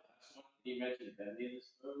 Yeah. He mentioned bending the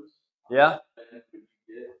spoons. Yeah.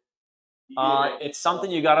 It's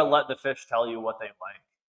something you got to let the fish tell you what they like.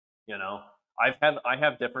 You know, I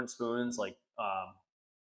have different spoons. Like,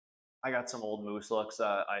 I got some old moose looks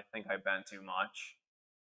that I think I bent too much.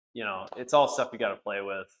 You know, it's all stuff you got to play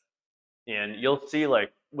with. And you'll see,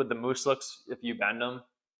 like, with the moose looks, if you bend them,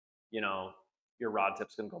 you know, your rod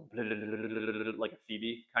tip's going to go like a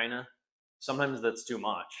Phoebe, kind of. Sometimes that's too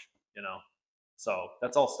much, you know. So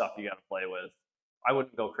that's all stuff you got to play with. I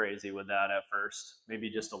wouldn't go crazy with that at first,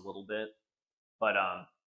 maybe just a little bit. But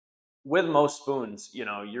with most spoons, you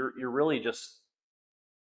know, you're really just,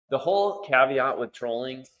 the whole caveat with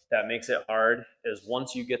trolling that makes it hard is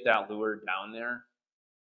once you get that lure down there,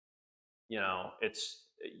 you know,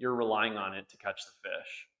 you're relying on it to catch the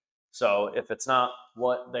fish. So if it's not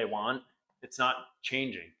what they want, it's not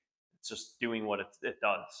changing. It's just doing what it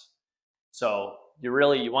does. So you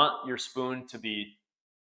want your spoon to be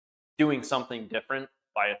doing something different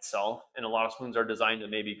by itself. And a lot of spoons are designed to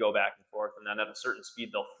maybe go back and forth, and then at a certain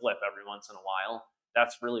speed, they'll flip every once in a while.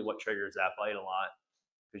 That's really what triggers that bite a lot.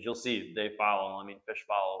 Because you'll see they follow. I mean, fish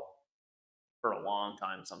follow for a long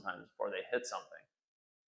time sometimes before they hit something.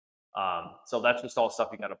 So that's just all stuff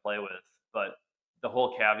you got to play with. But the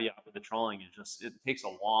whole caveat with the trolling is just, it takes a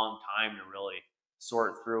long time to really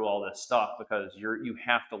sort through all this stuff, because you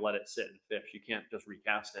have to let it sit and fish. You can't just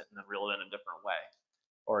recast it and then reel it in a different way,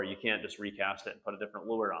 or you can't just recast it and put a different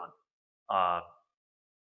lure on.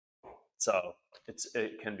 So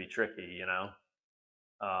it can be tricky, you know.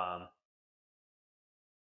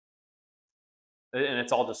 And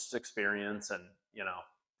it's all just experience and, you know,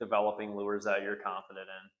 developing lures that you're confident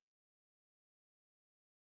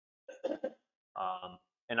in.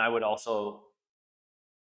 And I would also,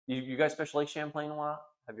 you guys fish Lake Champlain a lot?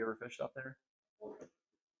 Have you ever fished up there?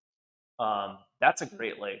 That's a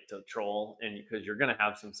great lake to troll, and because you're going to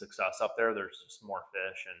have some success up there. There's just more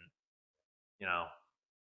fish, and, you know,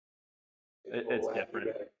 it's different.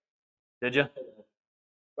 Did you?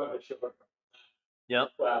 Yep.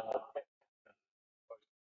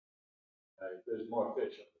 There's more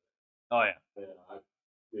fish up there. Oh, yeah. I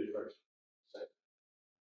did first, second.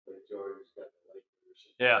 But George's got the lake.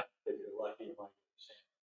 Yeah. If you're lucky, you might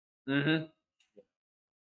get Mm-hmm.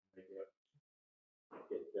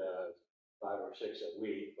 get 5 or 6 a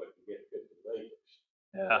week, but you get 50 Lakers.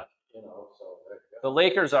 Yeah. You know, so there you go. The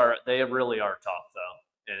Lakers they really are tough,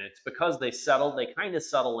 though. And it's because they kind of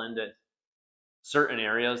settle into certain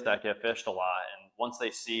areas that get fished a lot. And once they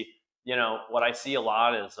see, you know, what I see a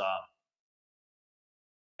lot is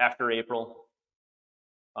after April,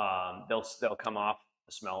 they'll come off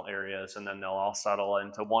the smell areas, and then they'll all settle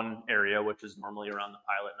into one area, which is normally around the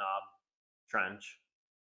Pilot Knob Trench.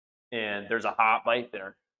 And there's a hot bite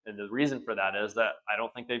there. And the reason for that is that I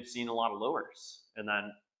don't think they've seen a lot of lures. And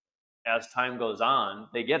then as time goes on,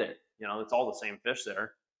 they get it. You know, it's all the same fish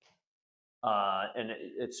there. And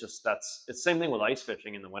it's just, it's the same thing with ice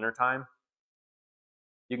fishing in the wintertime.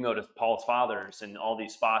 You can go to Paul's Father's and all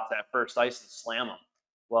these spots at first ice and slam them.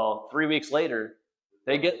 Well, 3 weeks later,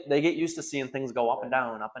 they get used to seeing things go up and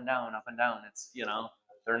down, up and down, up and down. It's, you know,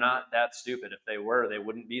 they're not that stupid. If they were, they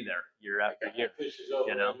wouldn't be there year after year.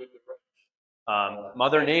 You know,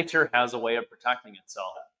 Mother Nature has a way of protecting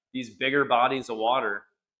itself. These bigger bodies of water,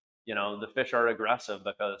 you know, the fish are aggressive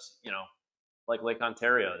because, you know, like Lake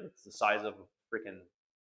Ontario, it's the size of a freaking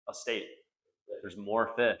a state. There's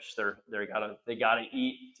more fish. They gotta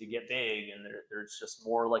eat to get big, and there's just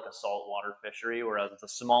more like a saltwater fishery. Whereas the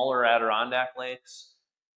smaller Adirondack lakes,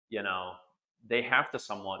 you know, they have to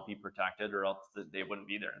somewhat be protected, or else they wouldn't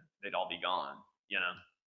be there. They'd all be gone. You know.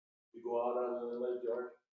 You go out on the Lake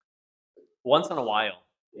George? Once in a while,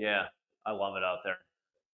 yeah, I love it out there.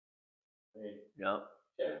 I mean, Yeah.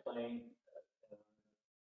 Champlain,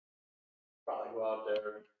 probably go out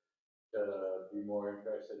there to be more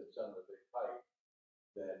interested in some of the big pike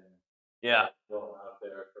than Yeah. going out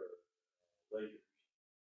there for lake.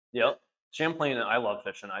 Yep. Champlain, I love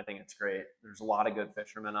fishing. I think it's great. There's a lot of good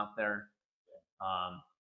fishermen up there.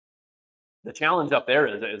 The challenge up there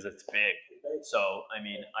is it's big. So, I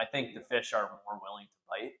mean, I think the fish are more willing to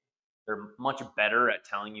bite. They're much better at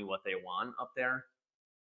telling you what they want up there.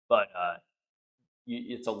 But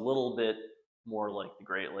it's a little bit more like the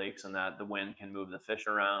Great Lakes in that the wind can move the fish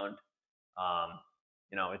around.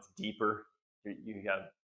 You know, it's deeper.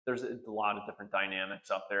 There's a lot of different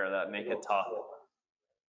dynamics up there that make it tough.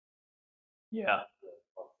 Yeah.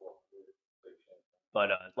 But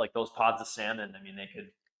like those pods of salmon, I mean,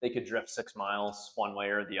 they could drift 6 miles one way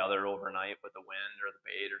or the other overnight with the wind or the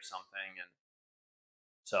bait or something, and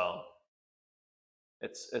so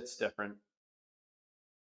it's different.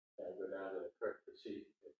 I go down to the creek to see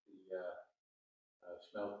if the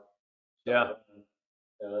smell. Yeah.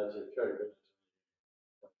 That's a treasure.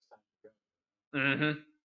 Mm-hmm.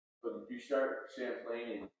 But you start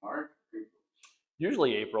Champlain in March?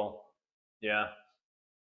 Usually April. Yeah.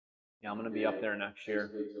 Yeah, I'm gonna be up there next year.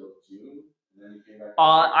 Till June, and then you came back.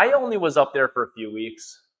 I only was up there for a few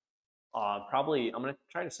weeks. Probably I'm gonna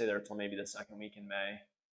try to stay there until maybe the second week in May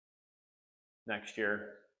next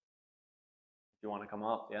year. If you want to come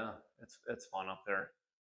up, yeah, it's fun up there.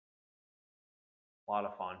 A lot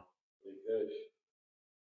of fun. Big fish.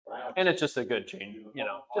 Wow. And it's just a good change, you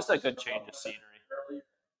know, just a good change of scenery.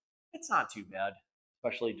 It's not too bad,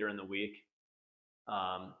 especially during the week.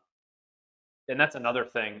 And that's another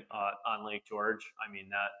thing on Lake George. I mean,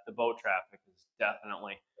 that the boat traffic is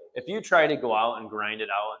definitely, if you try to go out and grind it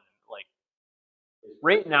out, and like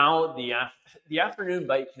right now, the afternoon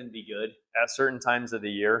bite can be good at certain times of the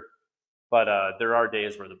year, but there are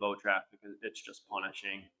days where the boat traffic, it's just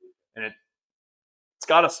punishing, and it's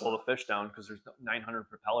got to slow the fish down because there's 900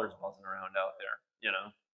 propellers buzzing around out there, you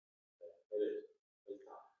know. It is.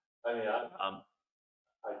 I mean,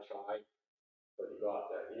 I tried, but you go out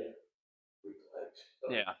there, yeah, weak legs.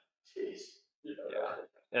 So, Yeah. Jeez. You know,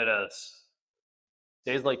 Yeah, it is.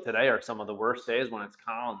 Days like today are some of the worst days when it's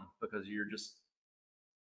calm because you're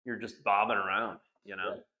just bobbing around, you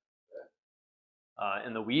know. Yeah.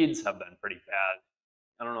 And the weeds have been pretty bad.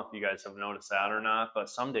 I don't know if you guys have noticed that or not, but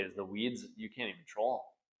some days the weeds you can't even troll.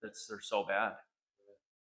 They're so bad.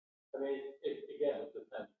 I mean, again, it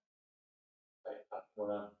depends.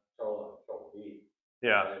 When I'm trolling weed.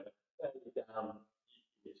 Yeah. You get some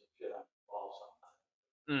shit on the ball sometimes.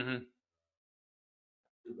 Mm-hmm.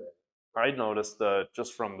 Too bad. I noticed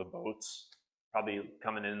just from the boats probably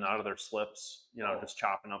coming in and out of their slips, you know, just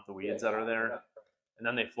chopping up the weeds that are there, and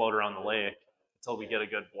then they float around the lake until we get a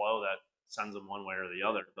good blow that sends them one way or the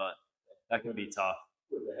other. But that can be tough.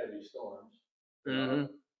 With the heavy storms, Mm-hmm.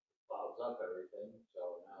 clouds up everything,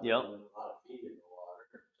 so now Yep. there's a lot of feed in the water,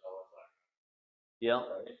 so it's like, Yep.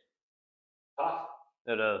 right? Tough.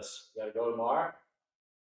 It is. You gotta go tomorrow?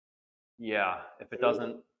 Yeah. If it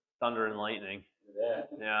doesn't thunder and lightning. Yeah.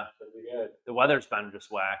 Yeah. Should be good. The weather's been just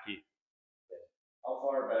wacky. How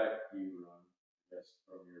far back do you run? Yes,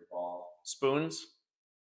 from your ball. Spoons?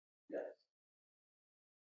 Yes.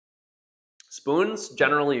 Spoons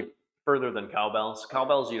generally further than cowbells.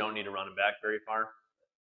 Cowbells you don't need to run them back very far.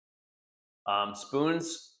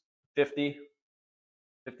 Spoons 50,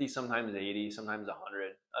 sometimes 80, sometimes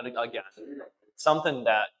 100. Again, something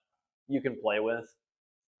that you can play with.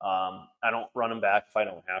 I don't run them back if I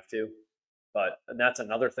don't have to, and that's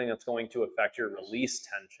another thing that's going to affect your release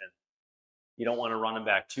tension. You don't want to run them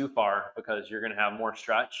back too far because you're going to have more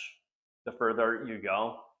stretch the further you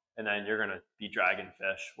go, and then you're going to be dragging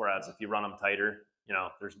fish. Whereas if you run them tighter, you know,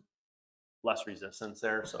 there's less resistance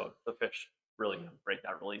there, so the fish really break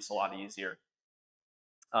that release a lot easier.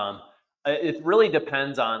 It really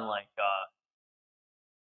depends on like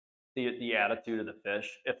the attitude of the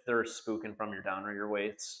fish, if they're spooking from your downrigger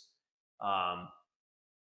weights. You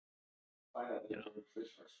know,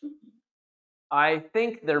 I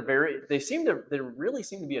think they really seem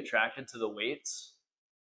to be attracted to the weights,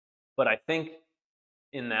 but I think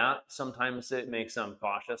in that sometimes it makes them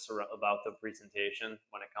cautious about the presentation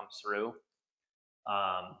when it comes through.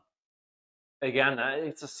 Again,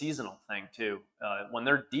 it's a seasonal thing too. When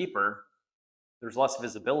they're deeper, there's less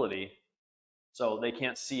visibility, so they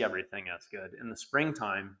can't see everything as good. In the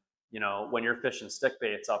springtime, when you're fishing stick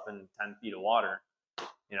baits up in 10 feet of water,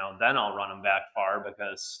 then I'll run them back far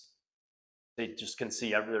because they just can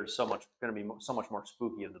see there's going to be so much more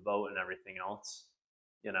spooky of the boat and everything else.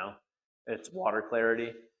 It's water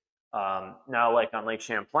clarity. Now, like on Lake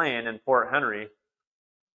Champlain and Port Henry,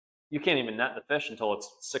 you can't even net the fish until it's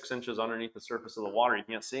 6 inches underneath the surface of the water. You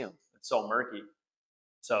can't see them. It's so murky.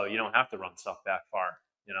 So you don't have to run stuff back far.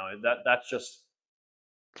 That's just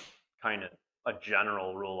kind of a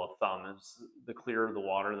general rule of thumb is the clearer the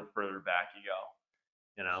water, the further back you go.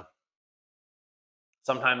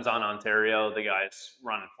 Sometimes on Ontario, the guys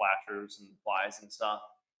running flashers and flies and stuff,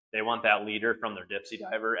 they want that leader from their dipsy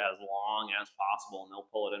diver as long as possible, and they'll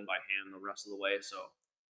pull it in by hand the rest of the way. So,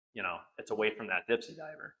 it's away from that dipsy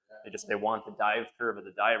diver. They want the dive curve of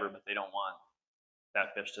the diver, but they don't want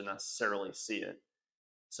that fish to necessarily see it.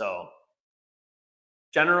 So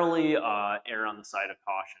generally err on the side of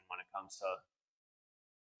caution when it comes to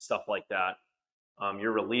stuff like that.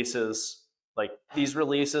 Your releases, like these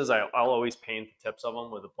releases, I'll always paint the tips of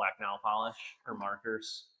them with a black nail polish or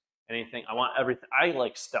markers. Anything, I want everything. I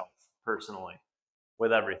like stealth personally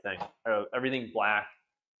with everything. Everything black,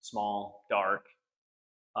 small, dark.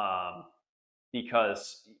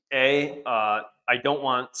 Because I don't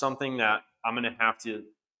want something that I'm going to have to,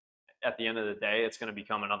 at the end of the day, it's going to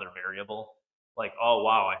become another variable. Like, oh,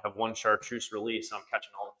 wow, I have one chartreuse release. I'm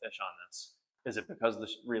catching all the fish on this. Is it because the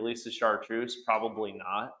release is chartreuse? Probably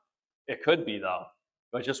not. It could be, though.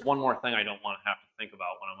 But just one more thing I don't want to have to think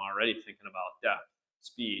about when I'm already thinking about depth,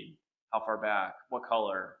 speed, how far back, what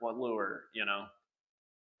color, what lure,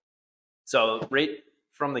 So right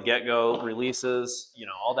from the get-go, releases,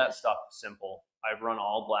 all that stuff is simple. I've run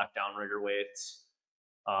all black downrigger weights.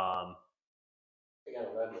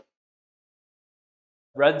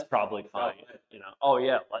 Red's probably fine, Oh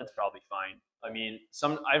yeah, lead's probably fine. I mean,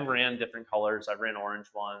 I've ran different colors. I've ran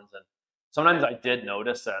orange ones, and sometimes I did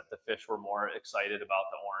notice that the fish were more excited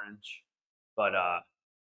about the orange, but I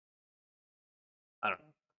don't know.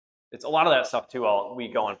 It's a lot of that stuff too. We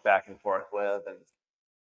going back and forth with, and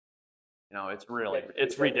it's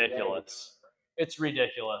ridiculous. It's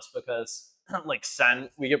ridiculous because like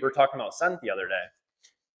scent. We were talking about scent the other day.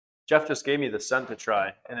 Jeff just gave me the scent to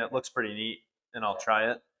try, and it looks pretty neat, and I'll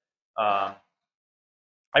try it. I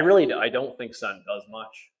don't think scent does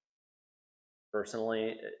much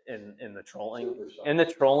personally in the trolling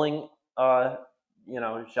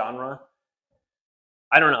genre.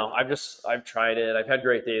 I don't know. I've tried it. I've had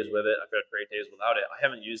great days with it. I've had great days without it. I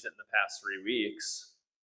haven't used it in the past 3 weeks.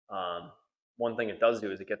 One thing it does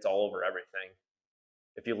do is it gets all over everything.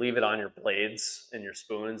 If you leave it on your blades and your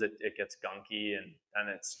spoons, it gets gunky, and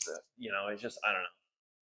it's it's just, I don't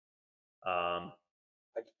know.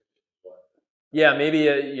 Yeah, maybe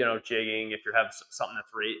jigging, if you have something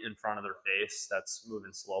that's right in front of their face that's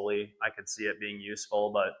moving slowly, I could see it being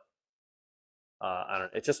useful, but I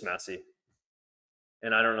don't. It's just messy.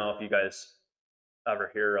 And I don't know if you guys ever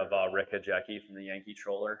hear of Rick Hajecki from the Yankee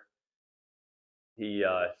Troller. He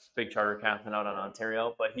big charter captain out on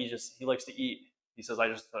Ontario, but he likes to eat. He says, I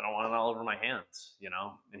don't want it all over my hands,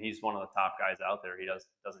 and he's one of the top guys out there. He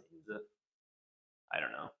doesn't use it. I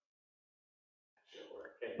don't know.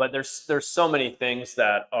 But there's so many things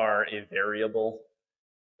that are a variable,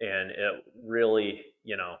 and it really,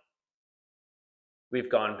 we've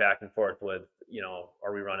gone back and forth with,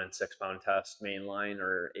 are we running 6-pound test mainline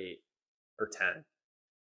or 8 or 10?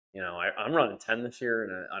 I'm running 10 this year,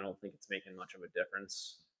 and I don't think it's making much of a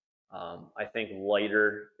difference. I think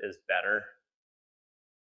lighter is better,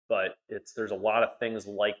 but there's a lot of things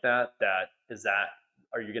like that.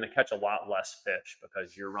 Are you going to catch a lot less fish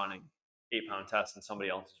because you're running 8-pound test and somebody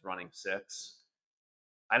else is running 6?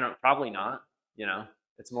 Probably not.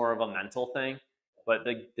 It's more of a mental thing. But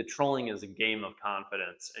the trolling is a game of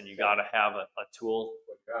confidence, and you got to have a tool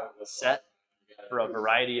set for a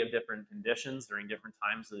variety of different conditions during different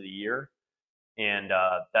times of the year. And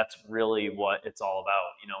that's really what it's all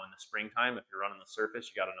about. In the springtime, if you're running the surface,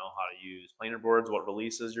 you got to know how to use planer boards, what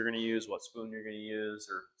releases you're going to use, what spoon you're going to use,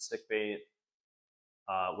 or stick bait,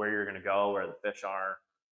 where you're going to go, where the fish are,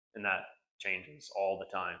 and that changes all the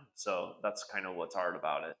time. So that's kind of what's hard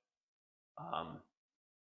about it.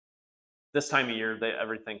 this time of year,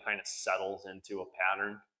 everything kind of settles into a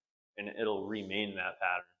pattern, and it'll remain that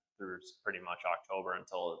pattern through pretty much October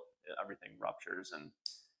until everything ruptures and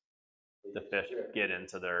the fish get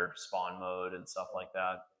into their spawn mode and stuff like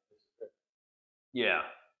that. Yeah.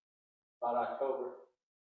 About October.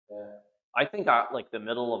 Yeah. I think like the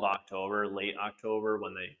middle of October, late October,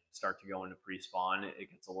 when they start to go into pre-spawn, it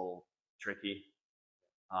gets a little tricky.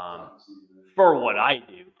 For what I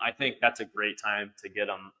do, I think that's a great time to get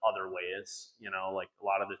them other ways. You know, like a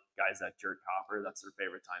lot of the guys that jerk copper, that's their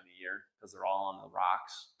favorite time of year because they're all on the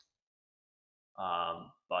rocks.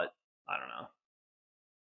 But I don't know.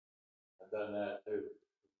 I've done that too.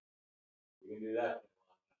 You can do that.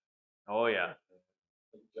 Oh yeah.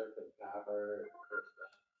 Jerk the copper.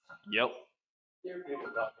 Yep.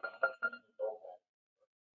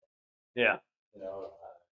 Yeah. You know,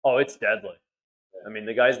 oh, it's deadly. I mean,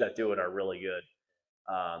 the guys that do it are really good.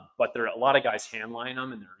 But there are a lot of guys hand line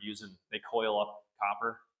them, and they coil up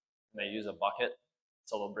copper, and they use a bucket.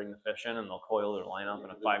 So they'll bring the fish in, and they'll coil their line up in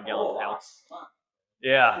a 5-gallon pail.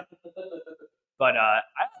 Yeah. But I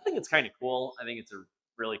think it's kind of cool. I think it's a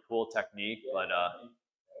really cool technique, but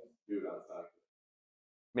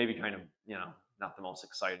maybe kind of, you know, not the most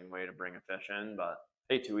exciting way to bring a fish in, but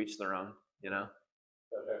hey, to each their own, you know.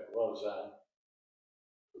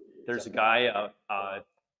 There's a guy,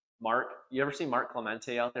 Mark. You ever see Mark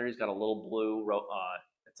Clemente out there? He's got a little blue,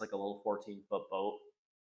 it's like a little 14-foot boat,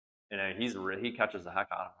 and he catches the heck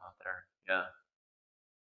out of them out there. Yeah.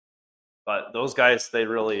 But those guys,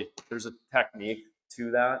 there's a technique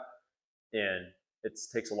to that, and it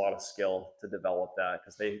takes a lot of skill to develop that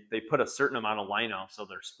because they put a certain amount of line out, so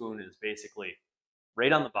their spoon is basically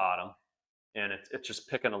right on the bottom, and it's just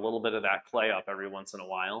picking a little bit of that clay up every once in a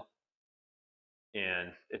while,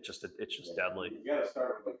 and it's just deadly. You gotta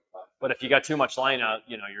start with but if you got too much line out,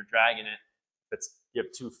 you know, you're dragging it. If you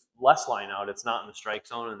have too less line out, it's not in the strike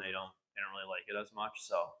zone, and they don't really like it as much.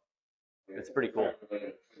 So it's pretty cool.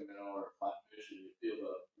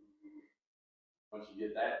 Once you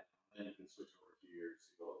get that, then you can switch over to your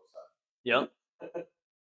single side. Yep.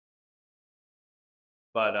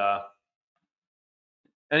 But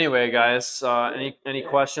anyway, guys, any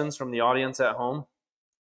questions from the audience at home?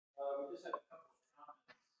 We just had a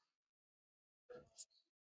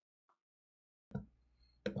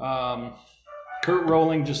couple comments. Kurt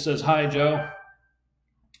Rowling just says, "Hi, Joe."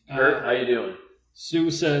 Kurt, how you doing? Sue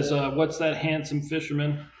says, "What's that handsome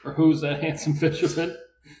fisherman?" Or who's that handsome fisherman?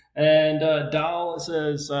 And Dal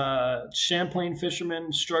says, "Champlain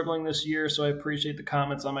fisherman struggling this year, so I appreciate the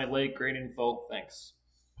comments on my lake. Great info. Thanks."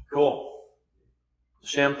 Cool.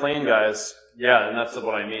 Champlain guys, yeah, and that's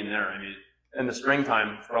what I mean there. I mean, in the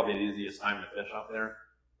springtime, it's probably the easiest time to fish up there.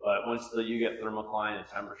 But once you get thermocline and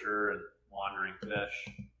temperature and wandering fish,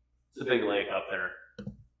 it's a big lake up there.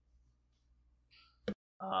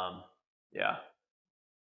 Yeah.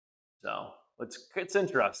 So it's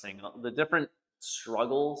interesting. The different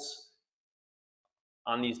struggles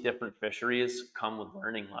on these different fisheries come with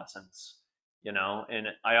learning lessons, you know. And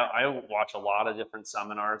I watch a lot of different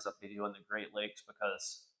seminars that they do in the Great Lakes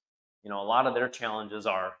because, you know, a lot of their challenges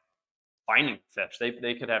are finding fish.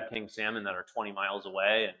 They could have king salmon that are 20 miles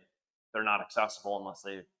away and they're not accessible unless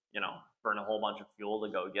they, you know, burn a whole bunch of fuel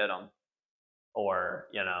to go get them. Or,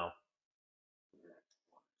 you know,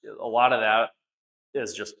 a lot of that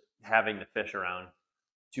is just having the fish around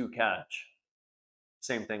to catch.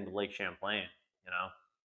 Same thing with Lake Champlain, you know,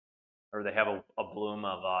 or they have a bloom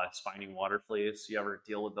of spining water fleas. You ever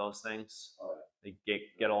deal with those things? They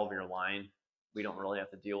get all of your line. We don't really have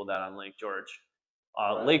to deal with that on Lake George.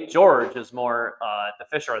 Lake George is more, the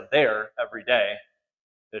fish are there every day.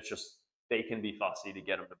 It's just, they can be fussy to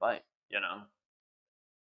get them to bite, you know?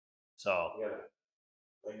 So, yeah.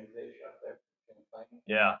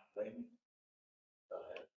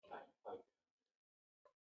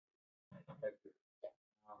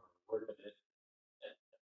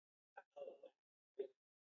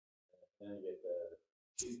 Then you get the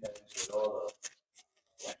 2 tanks with all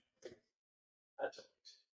the. That's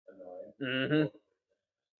annoying. Mm-hmm.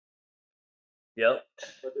 Yep.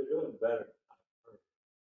 But they're doing better.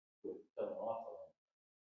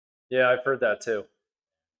 Yeah, I've heard that too.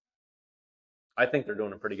 I think they're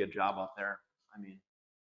doing a pretty good job up there. I mean,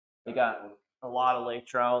 they got a lot of lake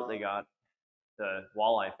trout. They got the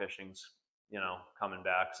walleye fishing's, you know, coming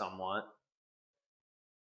back somewhat.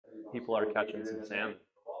 People are catching some salmon.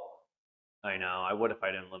 I know. I would if I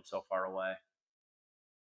didn't live so far away.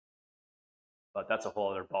 But that's a whole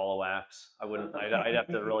other ball of wax. I wouldn't. I'd have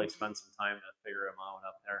to really spend some time to figure them out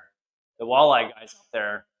up there. The walleye guys up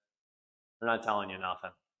there, they're not telling you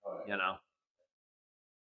nothing, you know.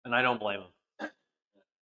 And I don't blame them.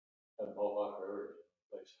 And Mohawk River,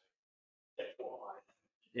 place.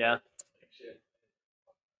 Yeah,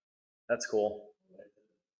 that's cool.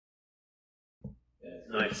 Yeah,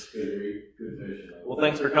 Nice. Good fishing. Well,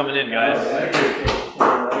 thanks for coming in, guys.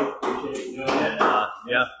 And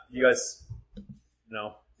yeah, you guys,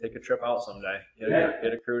 take a trip out someday.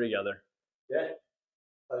 Get a crew together. Yeah.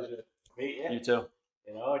 Pleasure to meet you. You too.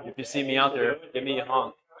 You know, If you see me out there, give me a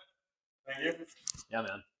honk. Thank you. Yeah,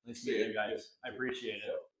 man. Nice to meet you guys. I appreciate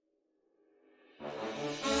it.